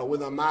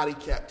with a mighty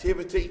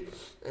captivity,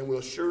 and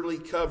will surely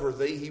cover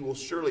thee. He will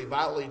surely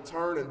violently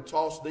turn and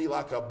toss thee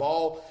like a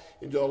ball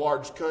into a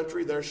large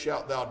country. There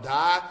shalt thou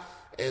die,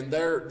 and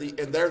there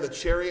the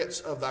chariots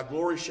of thy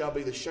glory shall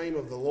be the shame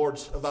of thy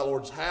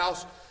Lord's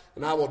house.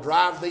 And I will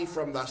drive thee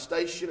from thy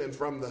station, and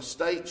from the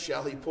state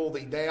shall he pull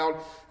thee down.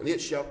 And it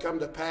shall come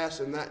to pass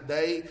in that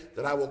day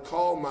that I will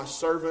call my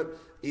servant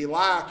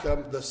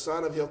Eliakim, the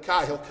son of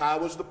Hilkiah. Hilkiah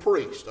was the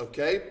priest,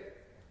 okay?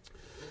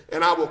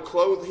 And I will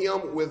clothe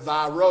him with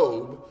thy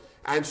robe,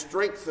 and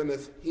strengthen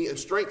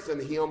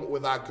him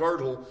with thy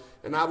girdle.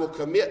 And I will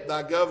commit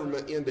thy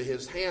government into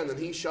his hand, and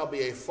he shall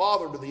be a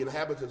father to the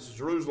inhabitants of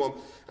Jerusalem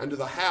and to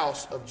the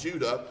house of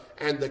Judah.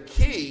 And the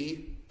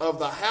key of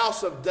the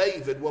house of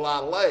David will I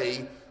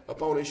lay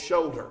upon his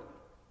shoulder.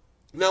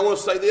 Now I want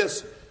to say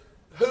this.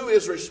 Who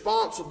is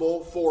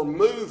responsible for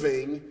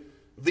moving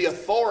the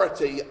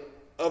authority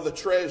of the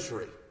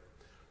treasury?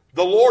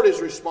 The Lord is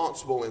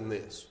responsible in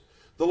this.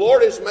 The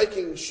Lord is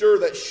making sure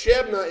that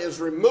Shebna is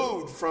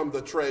removed from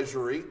the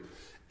treasury,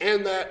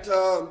 and that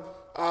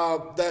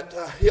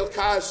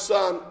Hilkiah's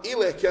son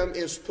Eliakim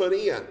is put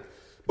in.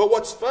 But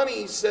what's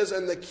funny, he says,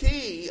 and the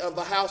key of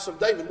the house of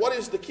David. What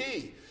is the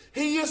key?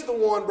 He is the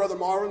one, Brother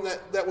Marvin,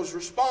 that was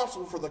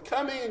responsible for the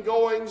coming and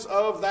goings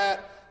of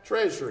that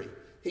treasury.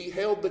 He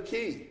held the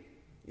key.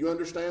 You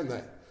understand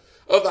that?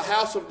 Of the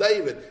house of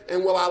David.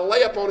 And will I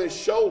lay upon his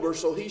shoulder,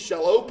 so he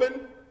shall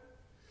open,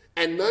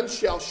 and none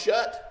shall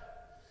shut,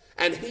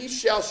 and he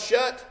shall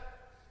shut,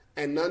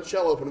 and none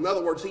shall open. In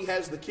other words, he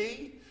has the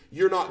key.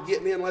 You're not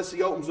getting in unless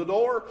he opens the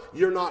door.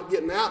 You're not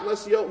getting out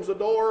unless he opens the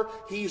door.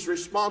 He's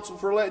responsible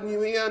for letting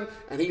you in,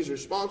 and he's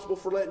responsible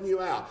for letting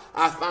you out.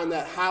 I find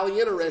that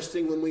highly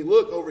interesting when we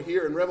look over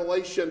here in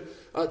Revelation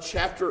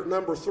chapter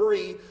number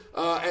 3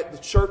 at the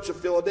church of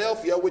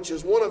Philadelphia, which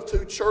is one of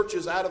 2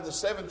 churches out of the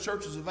 7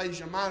 churches of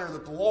Asia Minor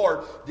that the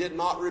Lord did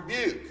not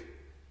rebuke.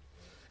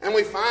 And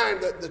we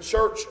find that the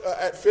church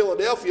at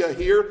Philadelphia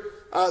here,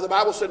 The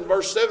Bible said in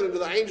verse 7, to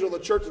the angel of the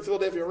church in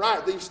Philadelphia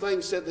write, these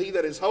things said he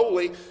that is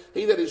holy,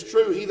 he that is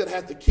true, he that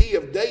hath the key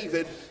of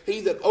David, he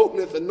that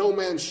openeth and no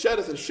man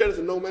shutteth, and shutteth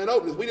and no man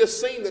openeth. We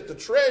just seen that the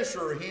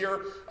treasurer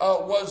here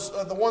was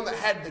the one that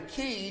had the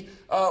key,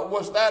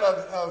 was that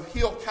of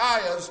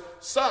Hilkiah's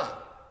son.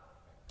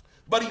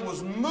 But he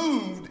was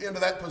moved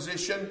into that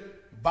position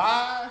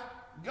by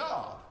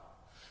God.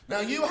 Now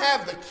you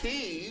have the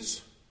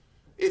keys,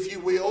 if you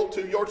will,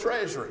 to your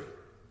treasury.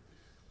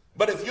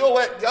 But if you'll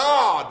let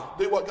God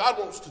do what God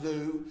wants to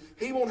do,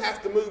 he won't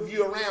have to move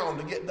you around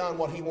to get done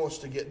what he wants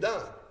to get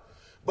done.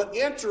 But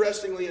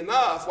interestingly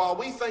enough, while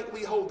we think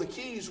we hold the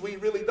keys, we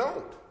really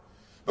don't.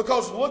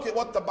 Because look at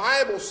what the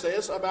Bible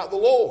says about the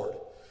Lord.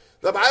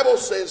 The Bible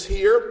says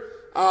here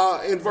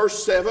in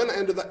verse 7,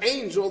 and to the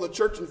angel of the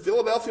church in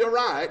Philadelphia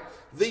write,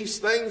 these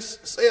things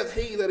saith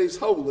he that is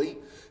holy,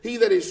 he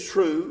that is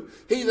true,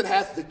 he that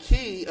hath the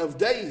key of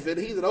David,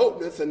 he that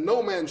openeth, and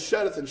no man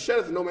shutteth, and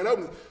shutteth, and no man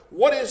openeth.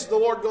 What is the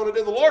Lord going to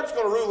do? The Lord's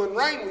going to rule and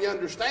reign, we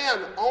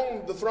understand,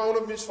 on the throne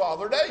of his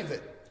father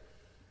David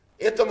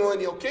at the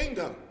millennial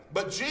kingdom.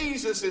 But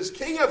Jesus is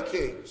King of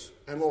kings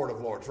and Lord of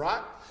lords,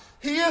 right?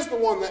 He is the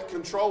one that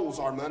controls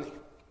our money.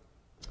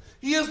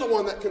 He is the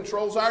one that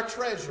controls our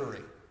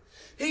treasury.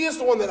 He is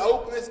the one that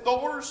openeth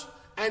doors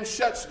and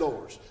shuts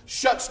doors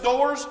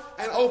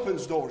and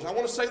opens doors. I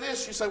want to say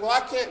this. You say, well,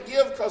 I can't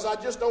give because I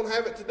just don't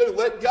have it to do.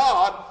 Let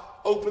God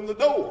open the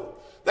door.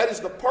 That is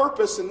the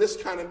purpose in this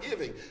kind of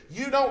giving.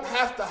 You don't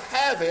have to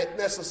have it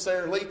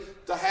necessarily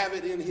to have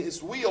it in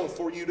his will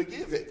for you to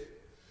give it.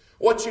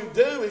 What you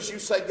do is you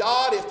say,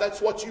 God, if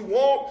that's what you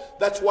want,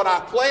 that's what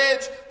I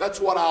pledge, that's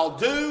what I'll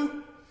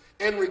do.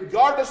 And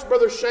regardless,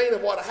 Brother Shane,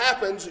 of what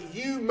happens,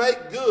 you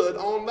make good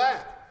on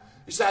that.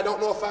 You say, I don't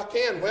know if I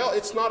can. Well,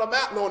 it's not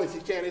about knowing if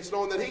you can. It's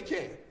knowing that he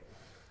can.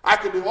 I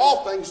can do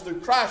all things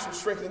through Christ who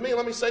strengthens me.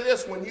 Let me say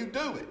this. When you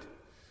do it,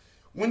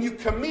 when you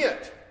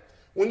commit,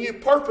 when you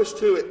purpose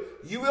to it,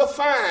 you will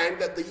find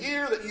that the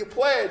year that you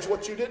pledge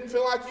what you didn't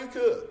feel like you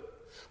could,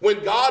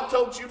 when God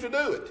told you to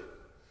do it,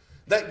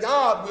 that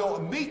God will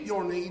meet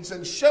your needs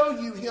and show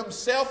you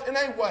himself in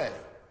a way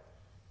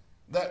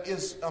that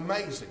is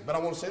amazing. But I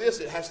want to say this.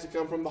 It has to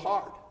come from the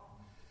heart.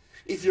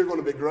 If you're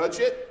going to begrudge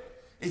it,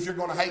 if you're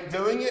going to hate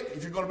doing it,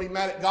 if you're going to be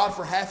mad at God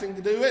for having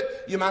to do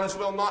it, you might as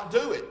well not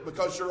do it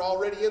because you're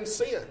already in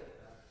sin.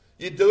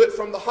 You do it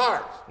from the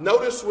heart.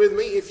 Notice with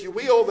me, if you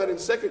will, that in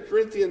 2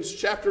 Corinthians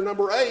chapter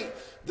number 8,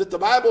 that the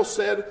Bible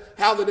said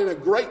how that in a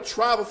great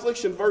trial of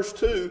affliction, verse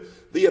 2,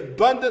 the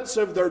abundance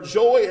of their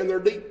joy and their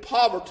deep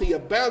poverty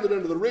abounded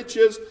unto the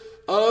riches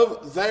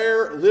of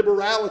their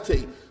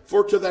liberality.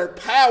 For to their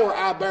power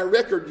I bear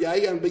record,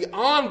 yea, and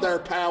beyond their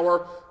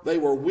power they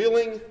were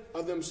willing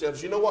of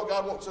themselves. You know what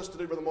God wants us to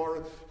do, Brother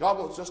Marvin? God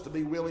wants us to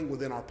be willing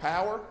within our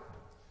power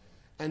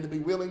and to be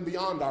willing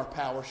beyond our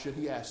power should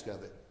he ask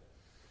of it.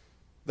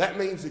 That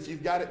means if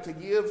you've got it to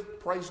give,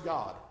 praise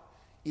God.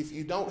 If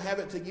you don't have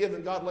it to give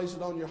and God lays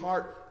it on your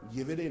heart,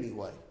 give it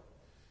anyway.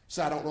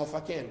 So I don't know if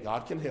I can.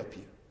 God can help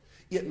you.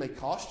 It may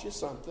cost you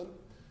something.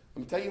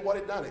 Let me tell you what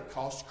it done. It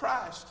cost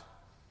Christ.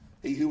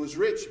 He who was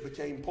rich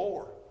became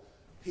poor.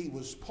 He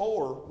was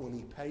poor when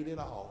he paid it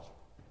all.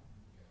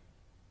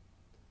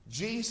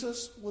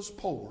 Jesus was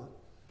poor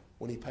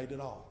when he paid it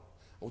all.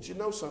 I want you to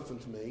know something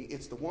to me.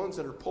 It's the ones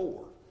that are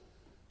poor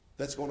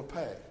that's going to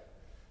pay,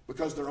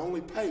 because they're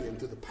only paying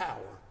to the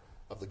power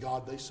of the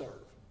God they serve.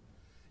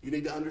 You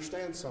need to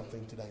understand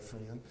something today,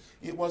 friend.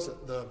 It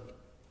wasn't that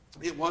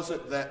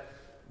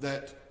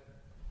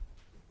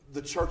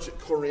the church at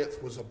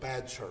Corinth was a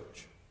bad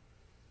church.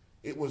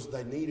 It was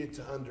they needed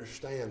to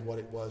understand what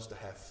it was to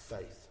have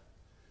faith.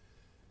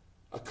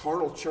 A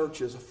carnal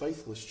church is a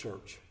faithless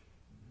church.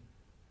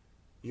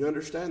 You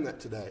understand that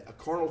today. A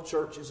carnal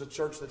church is a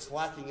church that's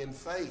lacking in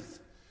faith.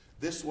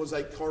 This was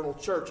a carnal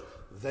church.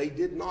 They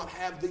did not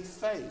have the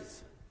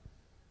faith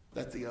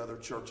that the other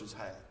churches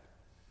had.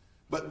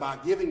 But by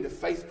giving to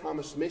Faith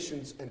Promise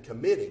Missions and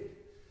committing,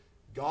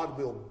 God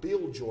will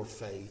build your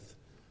faith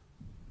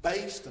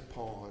based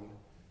upon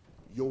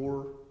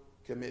your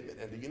commitment.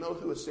 And do you know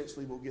who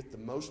essentially will get the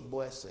most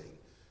blessing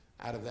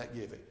out of that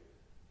giving?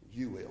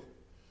 You will.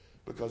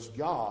 Because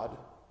God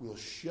will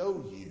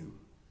show you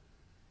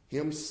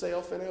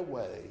himself in a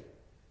way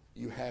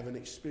you haven't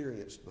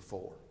experienced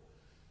before.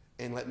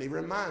 And let me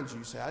remind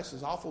you, say, this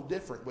is awful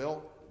different.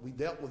 Well, we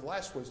dealt with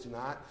last Wednesday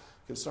night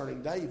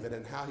concerning David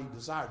and how he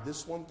desired.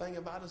 This one thing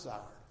have I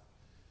desired,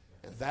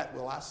 and that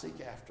will I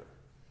seek after,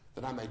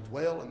 that I may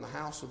dwell in the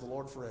house of the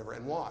Lord forever.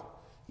 And what?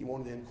 He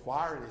wanted to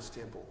inquire in his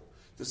temple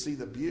to see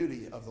the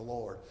beauty of the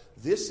Lord.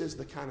 This is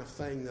the kind of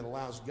thing that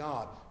allows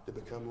God to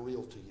become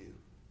real to you.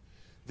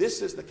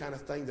 This is the kind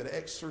of thing that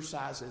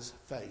exercises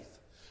faith.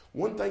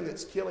 One thing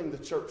that's killing the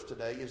church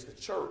today is the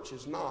church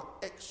is not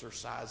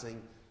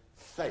exercising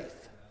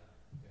faith.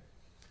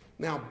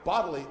 Now,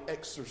 bodily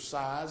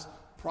exercise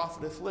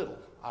profiteth little.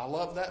 I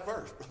love that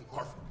verse, Brother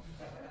Marvin.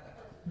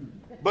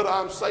 But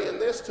I'm saying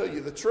this to you.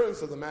 The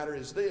truth of the matter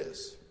is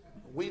this.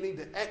 We need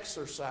to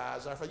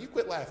exercise our faith. You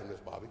quit laughing, Miss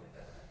Bobby.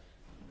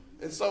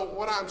 And so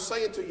what I'm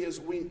saying to you is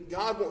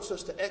God wants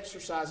us to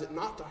exercise it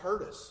not to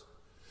hurt us,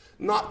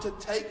 not to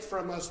take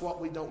from us what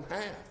we don't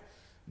have,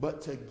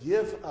 but to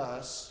give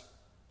us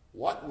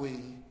what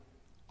we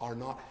are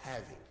not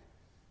having.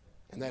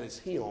 And that is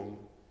Him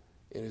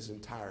in His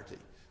entirety.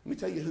 Let me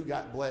tell you who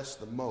got blessed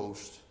the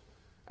most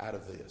out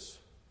of this.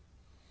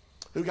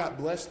 Who got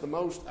blessed the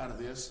most out of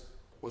this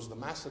was the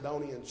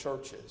Macedonian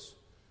churches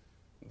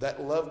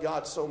that loved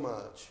God so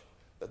much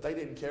that they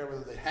didn't care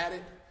whether they had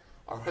it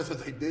or whether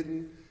they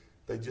didn't.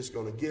 They're just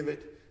going to give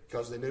it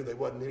because they knew they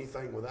wasn't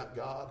anything without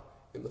God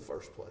in the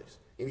first place.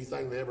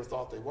 Anything they ever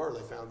thought they were,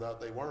 they found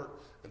out they weren't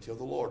until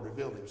the Lord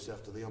revealed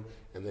Himself to them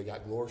and they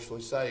got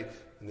gloriously saved.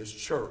 And this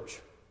church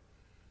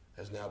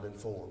has now been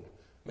formed.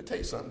 Let me tell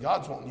you something.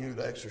 God's wanting you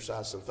to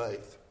exercise some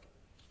faith.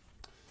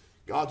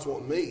 God's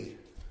wanting me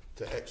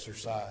to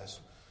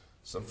exercise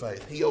some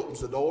faith. He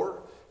opens the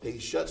door. He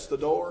shuts the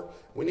door.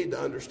 We need to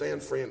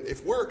understand, friend,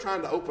 if we're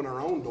trying to open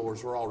our own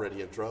doors, we're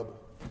already in trouble.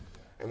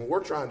 And when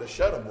we're trying to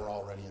shut them, we're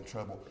already in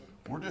trouble.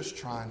 We're just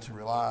trying to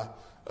rely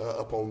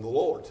upon the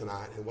Lord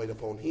tonight and wait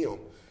upon Him.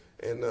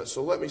 And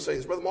so let me say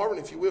this. Brother Marvin,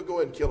 if you will, go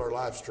ahead and kill our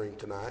live stream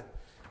tonight.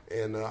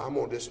 And I'm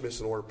going to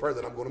dismiss in order of prayer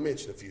that I'm going to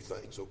mention a few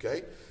things,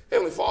 okay?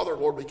 Heavenly Father,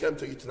 Lord, we come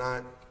to you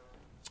tonight.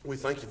 We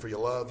thank you for your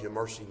love, your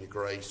mercy, and your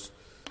grace.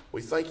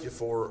 We thank you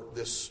for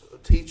this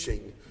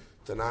teaching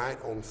tonight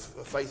on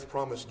faith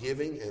promise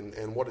giving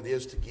and what it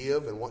is to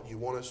give and what you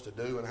want us to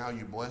do and how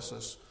you bless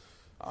us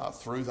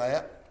through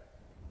that.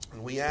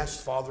 And we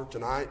ask, Father,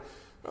 tonight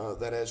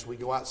that as we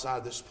go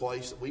outside this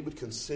place, that we would consider